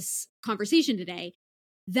about this conversation today,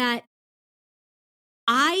 that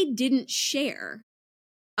I didn't share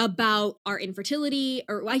about our infertility,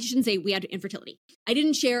 or I shouldn't say we had infertility. I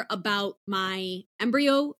didn't share about my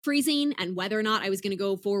embryo freezing and whether or not I was going to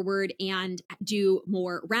go forward and do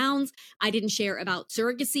more rounds. I didn't share about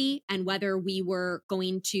surrogacy and whether we were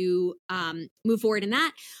going to move forward in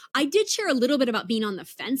that. I did share a little bit about being on the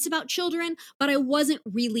fence about children, but I wasn't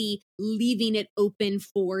really leaving it open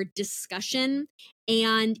for discussion.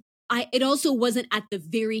 And it also wasn't at the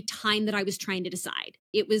very time that I was trying to decide.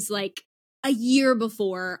 It was like a year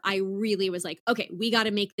before I really was like, okay, we got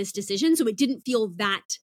to make this decision. So it didn't feel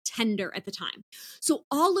that tender at the time. So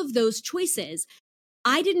all of those choices,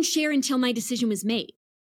 I didn't share until my decision was made.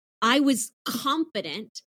 I was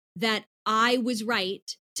confident that I was right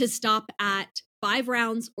to stop at 5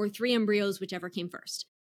 rounds or 3 embryos, whichever came first.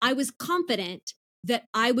 I was confident that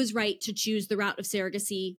I was right to choose the route of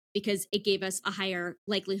surrogacy because it gave us a higher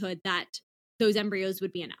likelihood that those embryos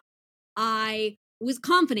would be enough. I was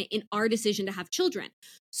confident in our decision to have children.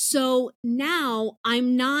 So now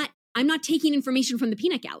I'm not taking information from the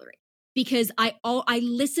peanut gallery, because I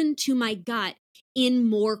listened to my gut in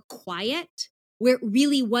more quiet, where it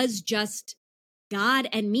really was just God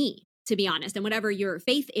and me, to be honest, and whatever your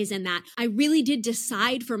faith is in that. I really did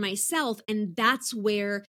decide for myself, and that's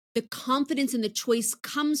where the confidence in the choice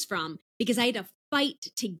comes from, because I had to fight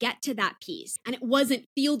to get to that piece. And it wasn't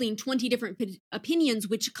fielding 20 different opinions,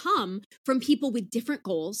 which come from people with different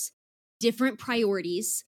goals, different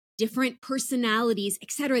priorities, different personalities,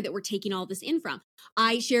 etc., that we're taking all this in from.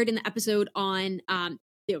 I shared in the episode on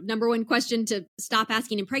number one question to stop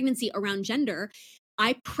asking in pregnancy around gender.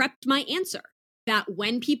 I prepped my answer that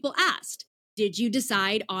when people asked, did you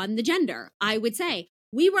decide on the gender? I would say,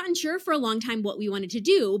 we were unsure for a long time what we wanted to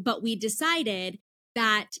do, but we decided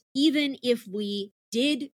that even if we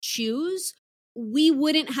did choose, we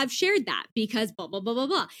wouldn't have shared that because blah, blah, blah, blah,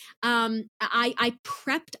 blah. I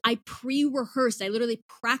prepped, I pre-rehearsed, I literally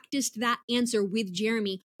practiced that answer with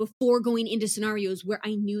Jeremy before going into scenarios where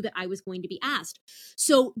I knew that I was going to be asked.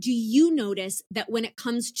 So do you notice that when it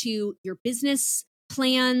comes to your business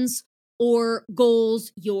plans or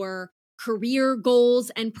goals, your career goals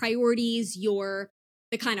and priorities,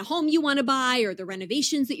 the kind of home you want to buy or the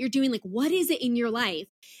renovations that you're doing, like what is it in your life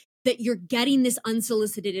that you're getting this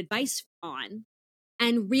unsolicited advice on,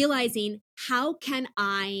 and realizing how can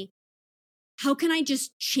I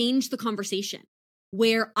just change the conversation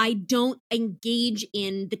where I don't engage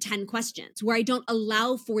in the 10 questions, where I don't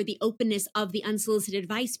allow for the openness of the unsolicited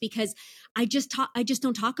advice, because I just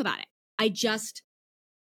don't talk about it. I just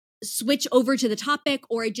switch over to the topic,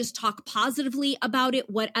 or I just talk positively about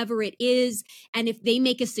it, whatever it is. And if they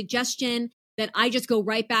make a suggestion, then I just go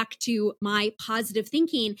right back to my positive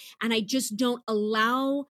thinking, and I just don't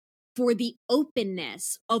allow for the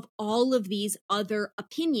openness of all of these other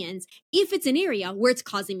opinions if it's an area where it's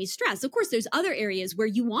causing me stress. Of course, there's other areas where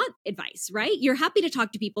you want advice, right? You're happy to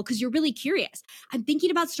talk to people because you're really curious. I'm thinking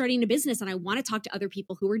about starting a business and I want to talk to other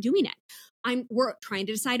people who are doing it. We're trying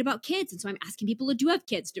to decide about kids. And so I'm asking people who do have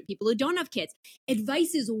kids, people who don't have kids.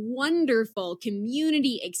 Advice is wonderful.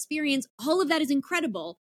 Community experience, all of that is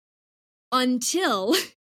incredible until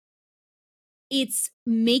it's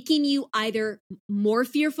making you either more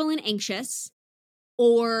fearful and anxious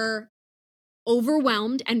or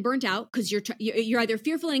overwhelmed and burnt out, because you're either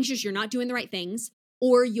fearful and anxious, you're not doing the right things,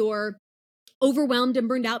 or you're overwhelmed and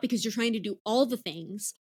burned out because you're trying to do all the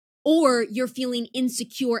things, or you're feeling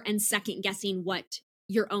insecure and second guessing what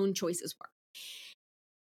your own choices were.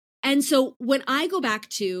 And so when I go back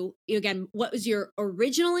to, again, what was your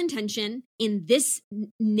original intention in this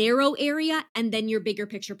narrow area and then your bigger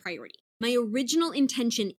picture priority? My original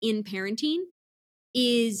intention in parenting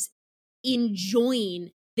is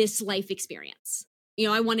enjoying this life experience.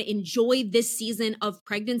 I want to enjoy this season of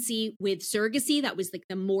pregnancy with surrogacy. That was like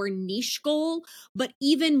the more niche goal. But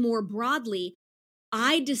even more broadly,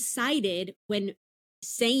 I decided when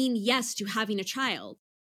saying yes to having a child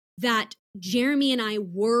that Jeremy and I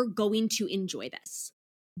were going to enjoy this,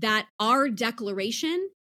 that our declaration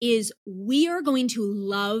is we are going to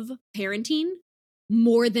love parenting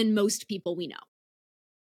more than most people we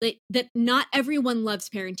know. That not everyone loves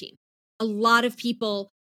parenting. A lot of people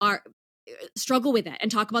struggle with it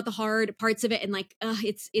and talk about the hard parts of it and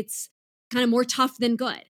it's kind of more tough than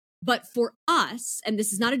good. But for us, and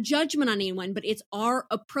this is not a judgment on anyone, but it's our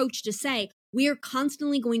approach to say we are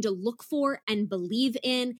constantly going to look for and believe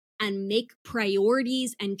in and make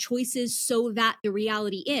priorities and choices so that the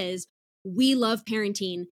reality is we love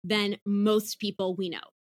parenting than most people we know.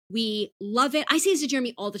 We love it. I say this to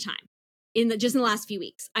Jeremy all the time just in the last few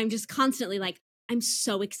weeks. I'm just constantly like, I'm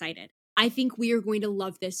so excited. I think we are going to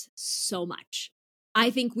love this so much. I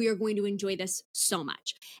think we are going to enjoy this so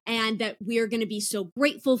much and that we are going to be so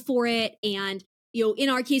grateful for it. And, in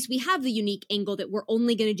our case, we have the unique angle that we're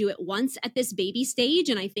only going to do it once at this baby stage.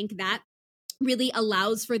 And I think that really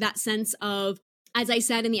allows for that sense of, as I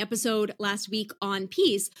said in the episode last week on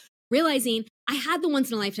peace, realizing I had the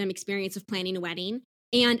once in a lifetime experience of planning a wedding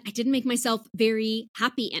and I didn't make myself very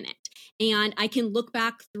happy in it. And I can look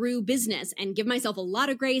back through business and give myself a lot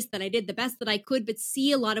of grace that I did the best that I could, but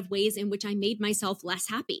see a lot of ways in which I made myself less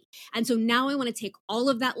happy. And so now I want to take all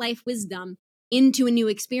of that life wisdom into a new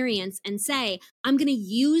experience and say, I'm going to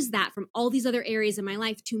use that from all these other areas of my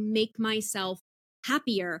life to make myself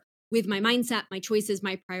happier with my mindset, my choices,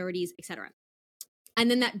 my priorities, etc. And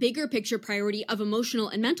then that bigger picture priority of emotional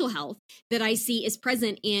and mental health that I see is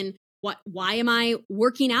present in why am I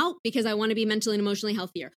working out? Because I want to be mentally and emotionally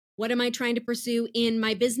healthier. What am I trying to pursue in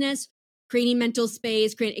my business? Creating mental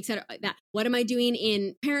space, et cetera. That. What am I doing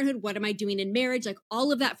in parenthood? What am I doing in marriage? Like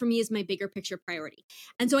all of that for me is my bigger picture priority.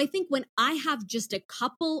 And so I think when I have just a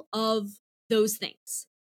couple of those things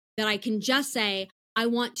that I can just say, I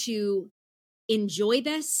want to enjoy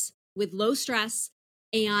this with low stress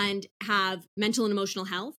and have mental and emotional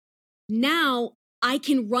health. Now I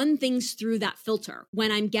can run things through that filter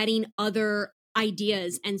when I'm getting other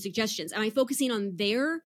ideas and suggestions. Am I focusing on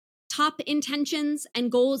their top intentions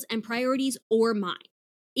and goals and priorities or mine?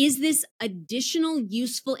 Is this additional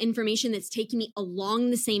useful information that's taking me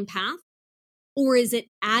along the same path, or is it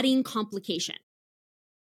adding complication?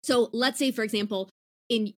 So let's say, for example,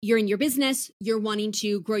 you're in your business, you're wanting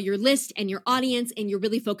to grow your list and your audience, and you're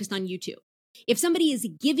really focused on YouTube. If somebody is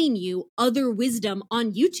giving you other wisdom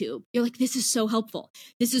on YouTube, you're like, this is so helpful.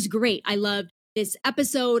 This is great. I loved this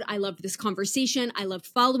episode. I loved this conversation. I loved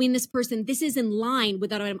following this person. This is in line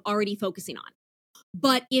with what I'm already focusing on.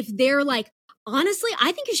 But if they're like, honestly,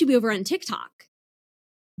 I think you should be over on TikTok,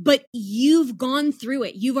 but you've gone through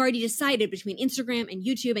it. You've already decided between Instagram and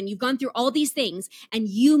YouTube, and you've gone through all these things, and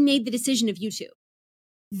you made the decision of YouTube.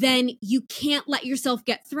 Then you can't let yourself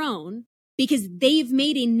get thrown because they've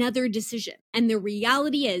made another decision. And the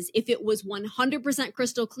reality is, if it was 100%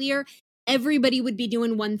 crystal clear, everybody would be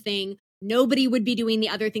doing one thing. Nobody would be doing the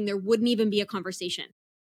other thing. There wouldn't even be a conversation.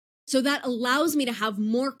 So that allows me to have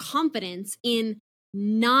more confidence in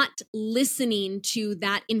not listening to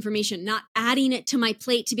that information, not adding it to my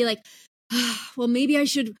plate to be like, well, maybe I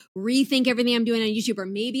should rethink everything I'm doing on YouTube, or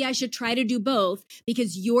maybe I should try to do both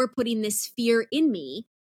because you're putting this fear in me.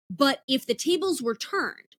 But if the tables were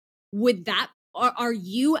turned, are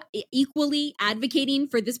you equally advocating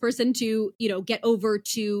for this person to, get over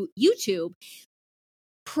to YouTube?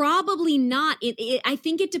 Probably not. I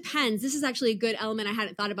think it depends. This is actually a good element I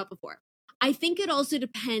hadn't thought about before. I think it also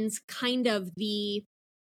depends kind of the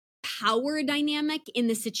power dynamic in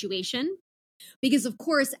the situation. Because of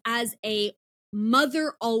course, as a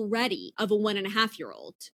mother already of a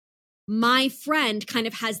 1.5-year-old, my friend kind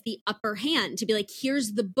of has the upper hand to be like,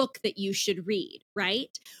 here's the book that you should read,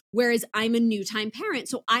 right? Whereas I'm a new time parent,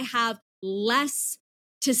 so I have less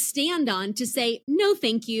to stand on to say, no,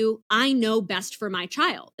 thank you. I know best for my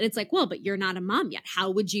child. And it's like, well, but you're not a mom yet.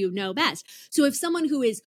 How would you know best? So if someone who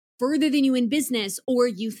is further than you in business, or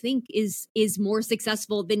you think is more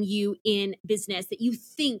successful than you in business, that you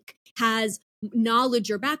think has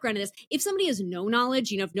knowledge or background in this, if somebody has no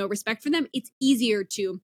knowledge, have no respect for them, it's easier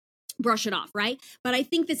to brush it off, right? But I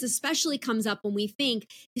think this especially comes up when we think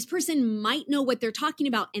this person might know what they're talking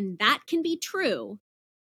about, and that can be true,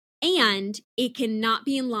 and it cannot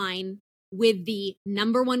be in line with the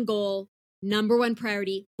number one goal, number one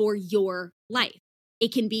priority for your life.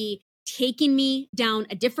 It can be taking me down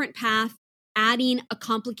a different path, adding a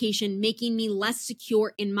complication, making me less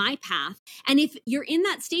secure in my path. And if you're in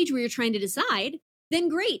that stage where you're trying to decide, then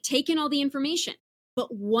great, take in all the information.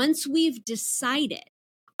 But once we've decided,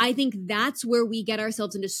 I think that's where we get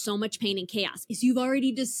ourselves into so much pain and chaos, is you've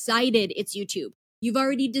already decided it's YouTube. You've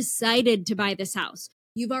already decided to buy this house.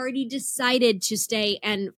 You've already decided to stay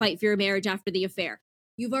and fight for your marriage after the affair.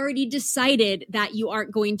 You've already decided that you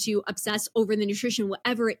aren't going to obsess over the nutrition,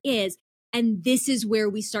 whatever it is. And this is where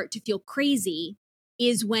we start to feel crazy,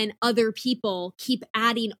 is when other people keep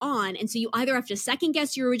adding on. And so you either have to second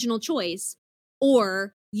guess your original choice,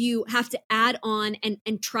 or you have to add on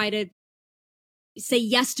and try to say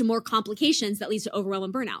yes to more complications that leads to overwhelm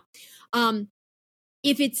and burnout.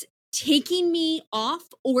 If it's taking me off,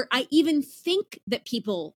 or I even think that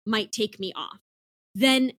people might take me off,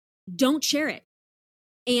 then don't share it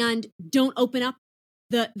and don't open up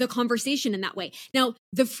the conversation in that way. Now,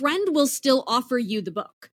 the friend will still offer you the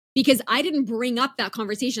book, because I didn't bring up that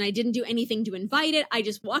conversation. I didn't do anything to invite it. I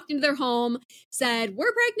just walked into their home, said,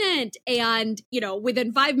 we're pregnant. And,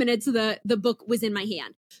 within 5 minutes, the book was in my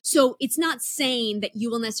hand. So it's not saying that you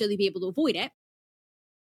will necessarily be able to avoid it.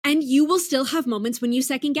 And you will still have moments when you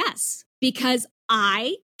second guess, because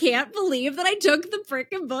I can't believe that I took the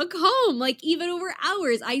frickin' book home. Like, even over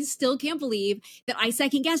hours, I still can't believe that I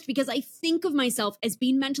second guessed, because I think of myself as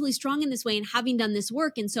being mentally strong in this way and having done this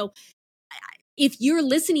work. And so if you're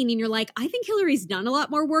listening and you're like, I think Hillary's done a lot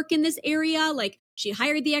more work in this area, like she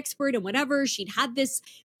hired the expert and whatever, she'd had this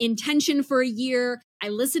intention for a year. I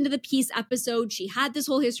listened to the peace episode. She had this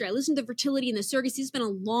whole history. I listened to the fertility and the surrogacy. It's been a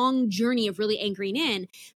long journey of really anchoring in.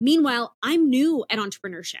 Meanwhile, I'm new at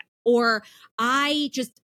entrepreneurship, or I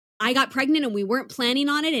got pregnant and we weren't planning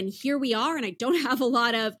on it, and here we are, and I don't have a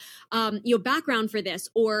lot of background for this,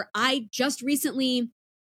 or I just recently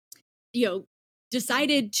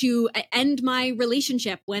decided to end my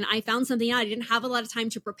relationship when I found something out. I didn't have a lot of time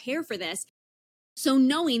to prepare for this. So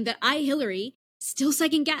knowing that I, Hillary, still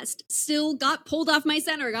second guessed, still got pulled off my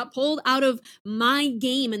center, got pulled out of my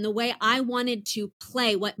game and the way I wanted to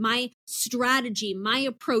play, what my strategy, my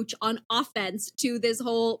approach on offense to this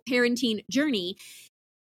whole parenting journey,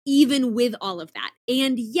 even with all of that.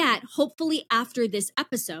 And yet, hopefully after this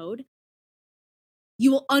episode,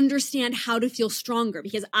 you will understand how to feel stronger,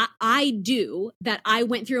 because I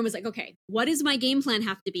went through and was like, okay, what does my game plan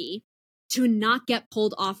have to be to not get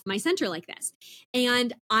pulled off my center like this?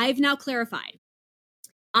 And I've now clarified,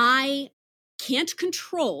 I can't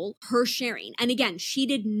control her sharing. And again, she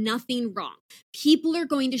did nothing wrong. People are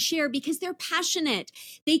going to share because they're passionate,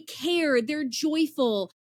 they care, they're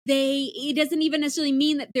joyful. It doesn't even necessarily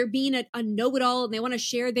mean that they're being a know-it-all and they want to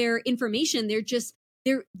share their information.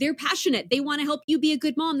 They're passionate. They want to help you be a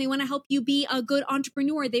good mom. They want to help you be a good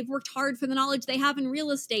entrepreneur. They've worked hard for the knowledge they have in real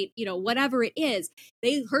estate, whatever it is.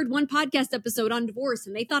 They heard one podcast episode on divorce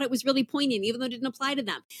and they thought it was really poignant, even though it didn't apply to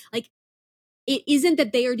them. Like, it isn't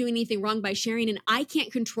that they are doing anything wrong by sharing, and I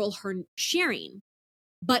can't control her sharing,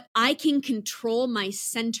 but I can control my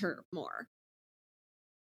center more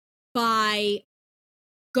by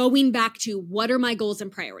going back to what are my goals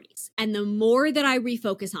and priorities. And the more that I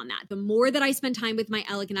refocus on that, the more that I spend time with my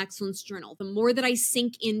Elegant Excellence Journal, the more that I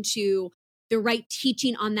sink into the right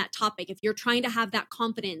teaching on that topic. If you're trying to have that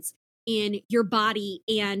confidence in your body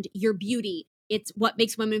and your beauty, it's what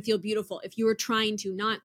makes women feel beautiful. If you are trying to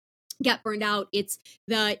not get burned out, it's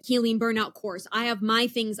the Healing Burnout course. I have my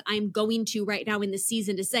things I'm going to right now in the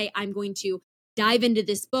season to say, I'm going to dive into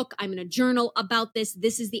this book. I'm going to journal about this.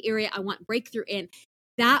 This is the area I want breakthrough in.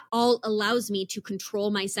 That all allows me to control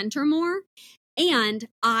my center more. And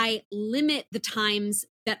I limit the times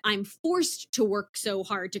that I'm forced to work so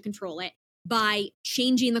hard to control it by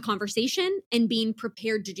changing the conversation and being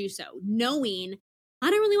prepared to do so, knowing I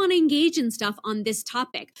don't really want to engage in stuff on this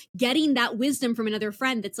topic, getting that wisdom from another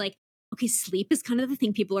friend that's like, okay, sleep is kind of the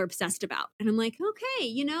thing people are obsessed about. And I'm like,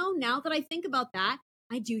 okay, now that I think about that,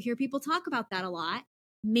 I do hear people talk about that a lot.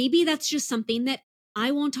 Maybe that's just something that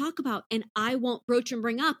I won't talk about and I won't broach and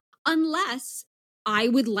bring up unless I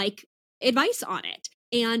would like advice on it.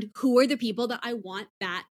 And who are the people that I want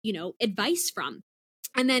that, advice from?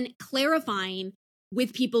 And then clarifying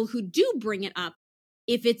with people who do bring it up,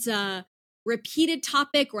 if it's a repeated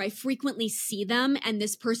topic or I frequently see them and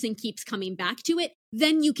this person keeps coming back to it,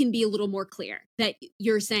 then you can be a little more clear that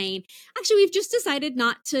you're saying, actually, we've just decided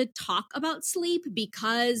not to talk about sleep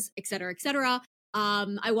because, et cetera, et cetera.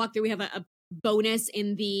 I walk through, we have a bonus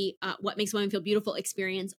in the What Makes Women Feel Beautiful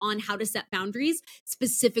experience on how to set boundaries,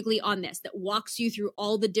 specifically on this, that walks you through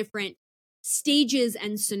all the different stages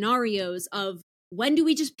and scenarios of when do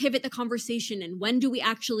we just pivot the conversation and when do we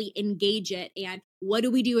actually engage it? And what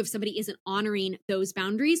do we do if somebody isn't honoring those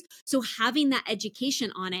boundaries? So having that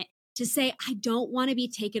education on it to say, I don't want to be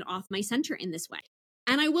taken off my center in this way.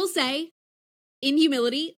 And I will say, in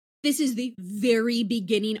humility, this is the very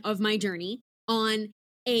beginning of my journey on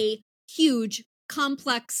a huge,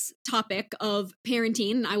 complex topic of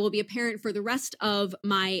parenting. And I will be a parent for the rest of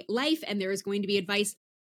my life, and there is going to be advice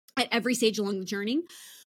at every stage along the journey.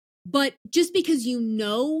 But just because you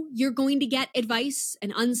know you're going to get advice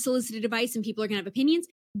and unsolicited advice and people are going to have opinions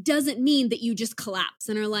doesn't mean that you just collapse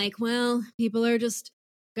and are like, well, people are just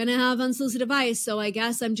going to have unsolicited advice, so I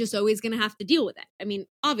guess I'm just always going to have to deal with it. I mean,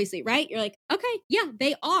 obviously, right? You're like, okay, yeah,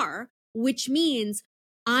 they are, which means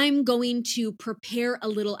I'm going to prepare a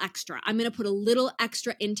little extra. I'm going to put a little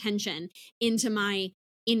extra intention into my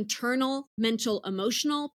internal, mental,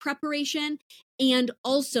 emotional preparation, and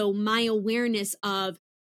also my awareness of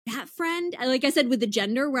that friend, like I said, with the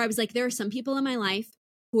gender, where I was like, there are some people in my life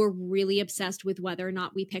who are really obsessed with whether or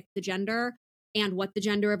not we pick the gender and what the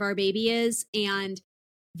gender of our baby is. And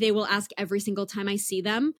they will ask every single time I see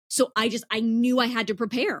them. So I knew I had to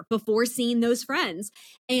prepare before seeing those friends.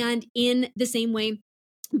 And in the same way,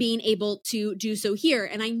 being able to do so here.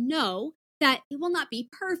 And I know that it will not be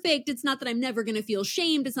perfect. It's not that I'm never going to feel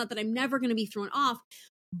shamed. It's not that I'm never going to be thrown off.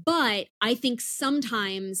 But I think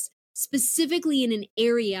sometimes, specifically in an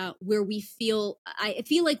area where I feel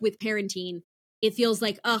like with parenting, it feels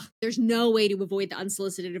like, oh, there's no way to avoid the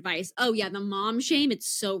unsolicited advice. Oh yeah, the mom shame, it's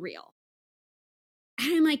so real.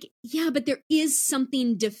 And I'm like, yeah, but there is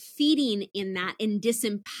something defeating in that and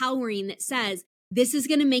disempowering that says, this is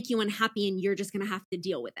going to make you unhappy and you're just going to have to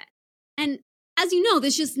deal with it. And as you know,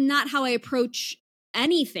 that's just not how I approach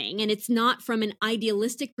anything. And it's not from an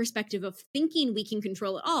idealistic perspective of thinking we can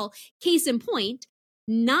control it all. Case in point,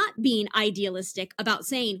 not being idealistic about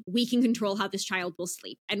saying we can control how this child will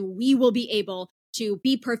sleep and we will be able to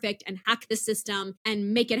be perfect and hack the system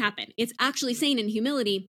and make it happen. It's actually saying in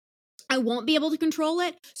humility, I won't be able to control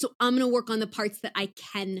it, so I'm going to work on the parts that I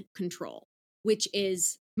can control, which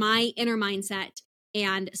is my inner mindset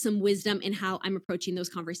and some wisdom in how I'm approaching those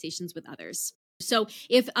conversations with others. So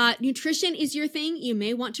if nutrition is your thing, you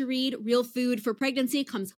may want to read Real Food for Pregnancy. It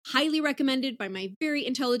comes highly recommended by my very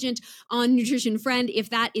intelligent on nutrition friend if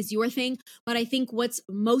that is your thing. But I think what's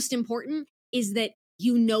most important is that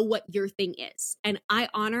you know what your thing is. And I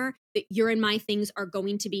honor that your and my things are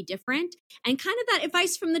going to be different. And kind of that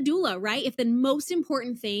advice from the doula, right? If the most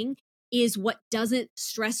important thing is what doesn't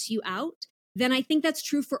stress you out, then I think that's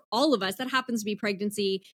true for all of us. That happens to be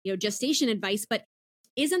pregnancy, gestation advice, but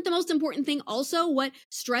isn't the most important thing also what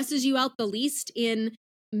stresses you out the least in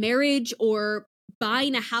marriage or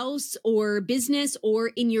buying a house or business or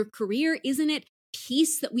in your career? Isn't it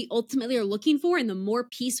peace that we ultimately are looking for? And the more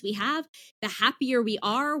peace we have, the happier we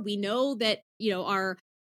are. We know that, our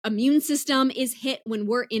immune system is hit when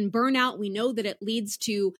we're in burnout. We know that it leads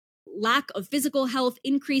to lack of physical health,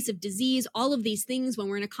 increase of disease, all of these things when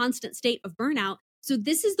we're in a constant state of burnout. So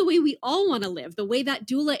this is the way we all want to live. The way that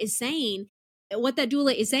doula is saying, what that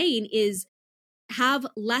doula is saying is have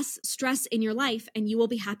less stress in your life and you will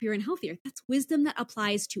be happier and healthier. That's wisdom that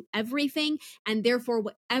applies to everything. And therefore,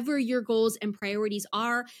 whatever your goals and priorities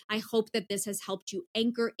are, I hope that this has helped you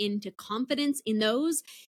anchor into confidence in those.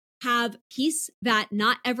 Have peace that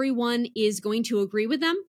not everyone is going to agree with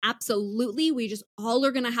them. Absolutely. We just all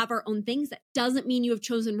are going to have our own things. That doesn't mean you have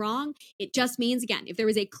chosen wrong. It just means, again, if there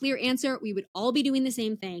was a clear answer, we would all be doing the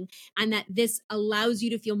same thing. And that this allows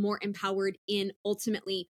you to feel more empowered in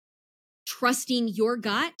ultimately trusting your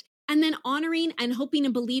gut and then honoring and hoping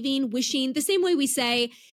and believing, wishing the same way we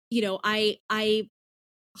say, I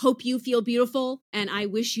hope you feel beautiful and I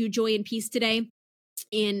wish you joy and peace today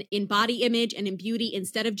in body image and in beauty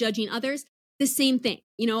instead of judging others. The same thing.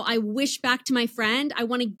 I wish back to my friend. I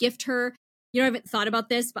want to gift her, I haven't thought about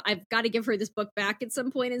this, but I've got to give her this book back at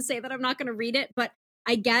some point and say that I'm not going to read it. But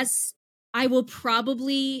I guess I will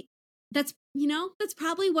probably, that's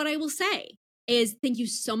probably what I will say is thank you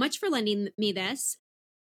so much for lending me this.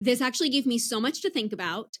 This actually gave me so much to think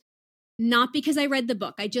about, not because I read the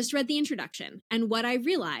book. I just read the introduction and what I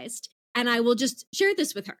realized, and I will just share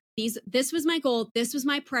this with her. This was my goal. This was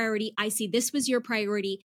my priority. I see this was your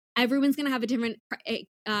priority. Everyone's going to have a different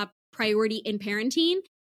priority in parenting,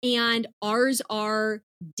 and ours are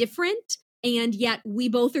different. And yet we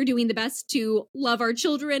both are doing the best to love our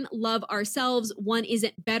children, love ourselves. One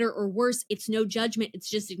isn't better or worse. It's no judgment. It's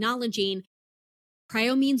just acknowledging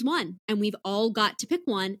prio means one, and we've all got to pick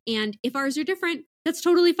one. And if ours are different, that's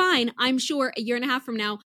totally fine. I'm sure a year and a half from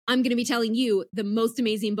now, I'm going to be telling you the most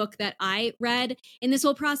amazing book that I read in this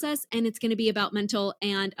whole process, and it's going to be about mental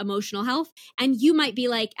and emotional health. And you might be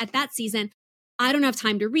like, at that season, I don't have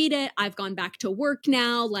time to read it. I've gone back to work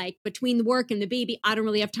now, like between the work and the baby, I don't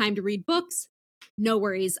really have time to read books. No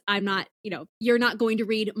worries. I'm not, you're not going to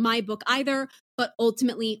read my book either. But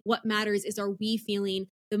ultimately, what matters is, are we feeling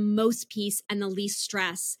the most peace and the least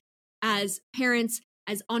stress as parents,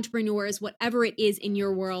 as entrepreneurs, whatever it is in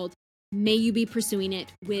your world? May you be pursuing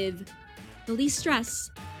it with the least stress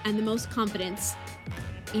and the most confidence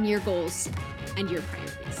in your goals and your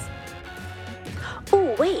priorities.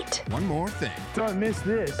 Oh, wait. One more thing. Don't miss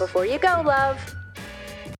this. Before you go, love.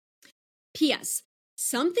 P.S.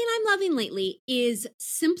 Something I'm loving lately is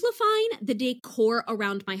simplifying the decor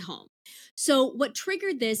around my home. So what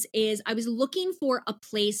triggered this is I was looking for a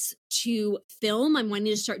place to film. I'm wanting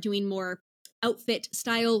to start doing more outfit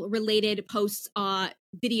style related posts,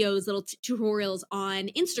 videos, little tutorials on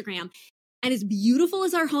Instagram. And as beautiful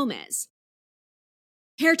as our home is,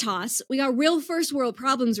 hair toss, we got real first world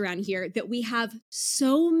problems around here that we have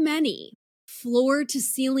so many floor to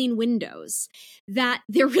ceiling windows that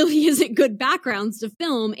there really isn't good backgrounds to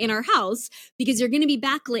film in our house because you're going to be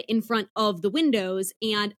backlit in front of the windows.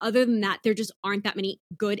 And other than that, there just aren't that many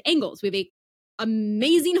good angles. We have a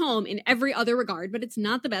amazing home in every other regard, but it's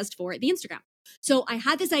not the best for the Instagram. So I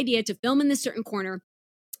had this idea to film in this certain corner,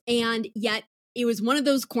 and yet it was one of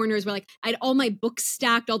those corners where like I had all my books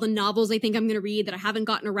stacked, all the novels I think I'm going to read that I haven't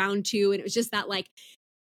gotten around to. And it was just that like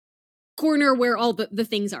corner where all the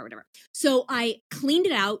things are, whatever. So I cleaned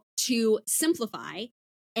it out to simplify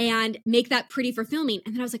and make that pretty for filming.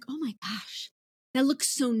 And then I was like, oh my gosh, that looks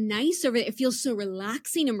so nice over there. It feels so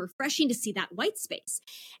relaxing and refreshing to see that white space.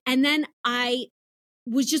 And then I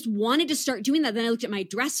was just wanted to start doing that. Then I looked at my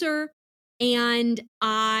dresser, and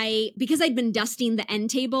because I'd been dusting the end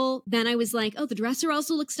table, then I was like, oh, the dresser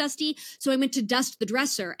also looks dusty. So I went to dust the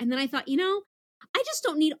dresser. And then I thought, I just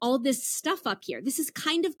don't need all this stuff up here. This is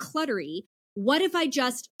kind of cluttery. What if I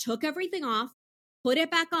just took everything off, put it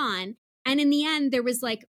back on? And in the end, there was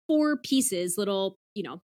like 4 pieces, little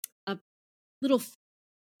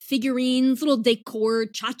figurines, little decor,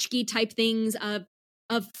 tchotchke type things,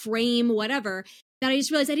 of frame, whatever, that I just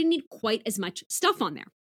realized I didn't need quite as much stuff on there.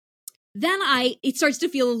 Then it starts to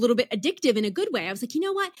feel a little bit addictive in a good way. I was like, you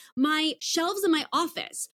know what? My shelves in my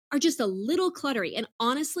office are just a little cluttery. And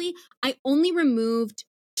honestly, I only removed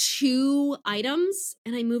 2 items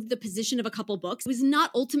and I moved the position of a couple books. It was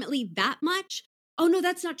not ultimately that much. Oh no,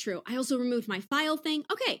 that's not true. I also removed my file thing.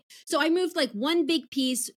 Okay. So I moved like 1 big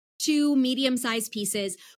piece, 2 medium-sized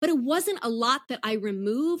pieces, but it wasn't a lot that I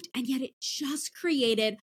removed. And yet it just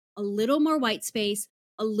created a little more white space,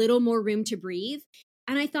 a little more room to breathe.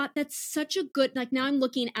 And I thought that's such a good, like now I'm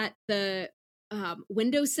looking at the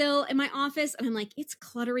windowsill in my office and I'm like, it's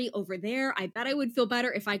cluttery over there. I bet I would feel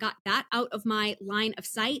better if I got that out of my line of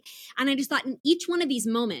sight. And I just thought in each one of these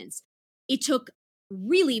moments, it took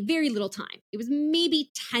really very little time. It was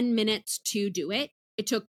maybe 10 minutes to do it. It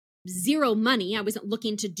took 0 money. I wasn't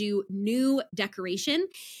looking to do new decoration.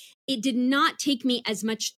 It did not take me as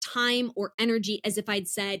much time or energy as if I'd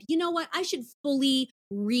said, you know what, I should fully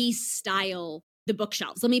restyle the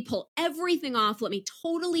bookshelves. Let me pull everything off. Let me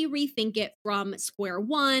totally rethink it from square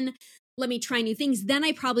one. Let me try new things. Then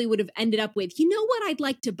I probably would have ended up with, you know what I'd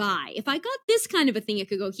like to buy? If I got this kind of a thing, it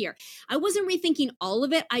could go here. I wasn't rethinking all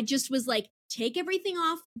of it. I just was like, take everything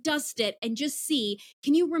off, dust it, and just see,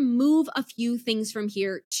 can you remove a few things from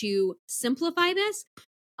here to simplify this?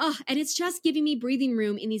 And it's just giving me breathing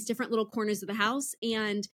room in these different little corners of the house.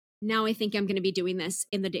 And now I think I'm going to be doing this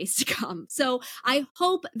in the days to come. So I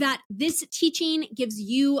hope that this teaching gives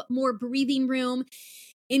you more breathing room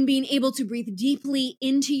in being able to breathe deeply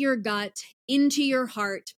into your gut, into your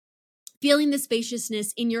heart, feeling the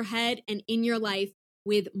spaciousness in your head and in your life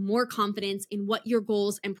with more confidence in what your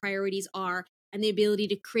goals and priorities are, and the ability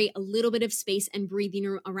to create a little bit of space and breathing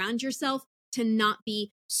room around yourself to not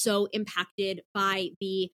be so impacted by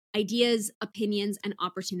the ideas, opinions, and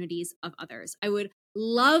opportunities of others. I would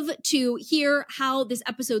love to hear how this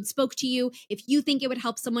episode spoke to you. If you think it would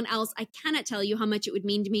help someone else, I cannot tell you how much it would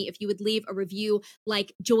mean to me if you would leave a review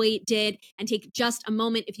like Joy did and take just a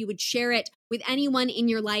moment. If you would share it with anyone in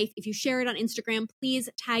your life, if you share it on Instagram, please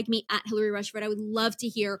tag me at Hillary Rushford. I would love to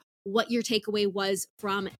hear what your takeaway was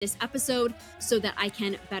from this episode so that I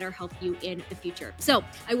can better help you in the future. So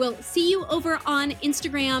I will see you over on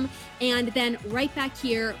Instagram and then right back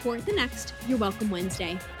here for the next You're Welcome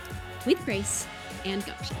Wednesday with Grace and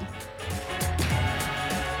Gumption.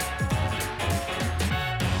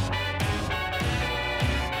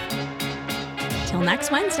 Till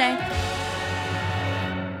next Wednesday.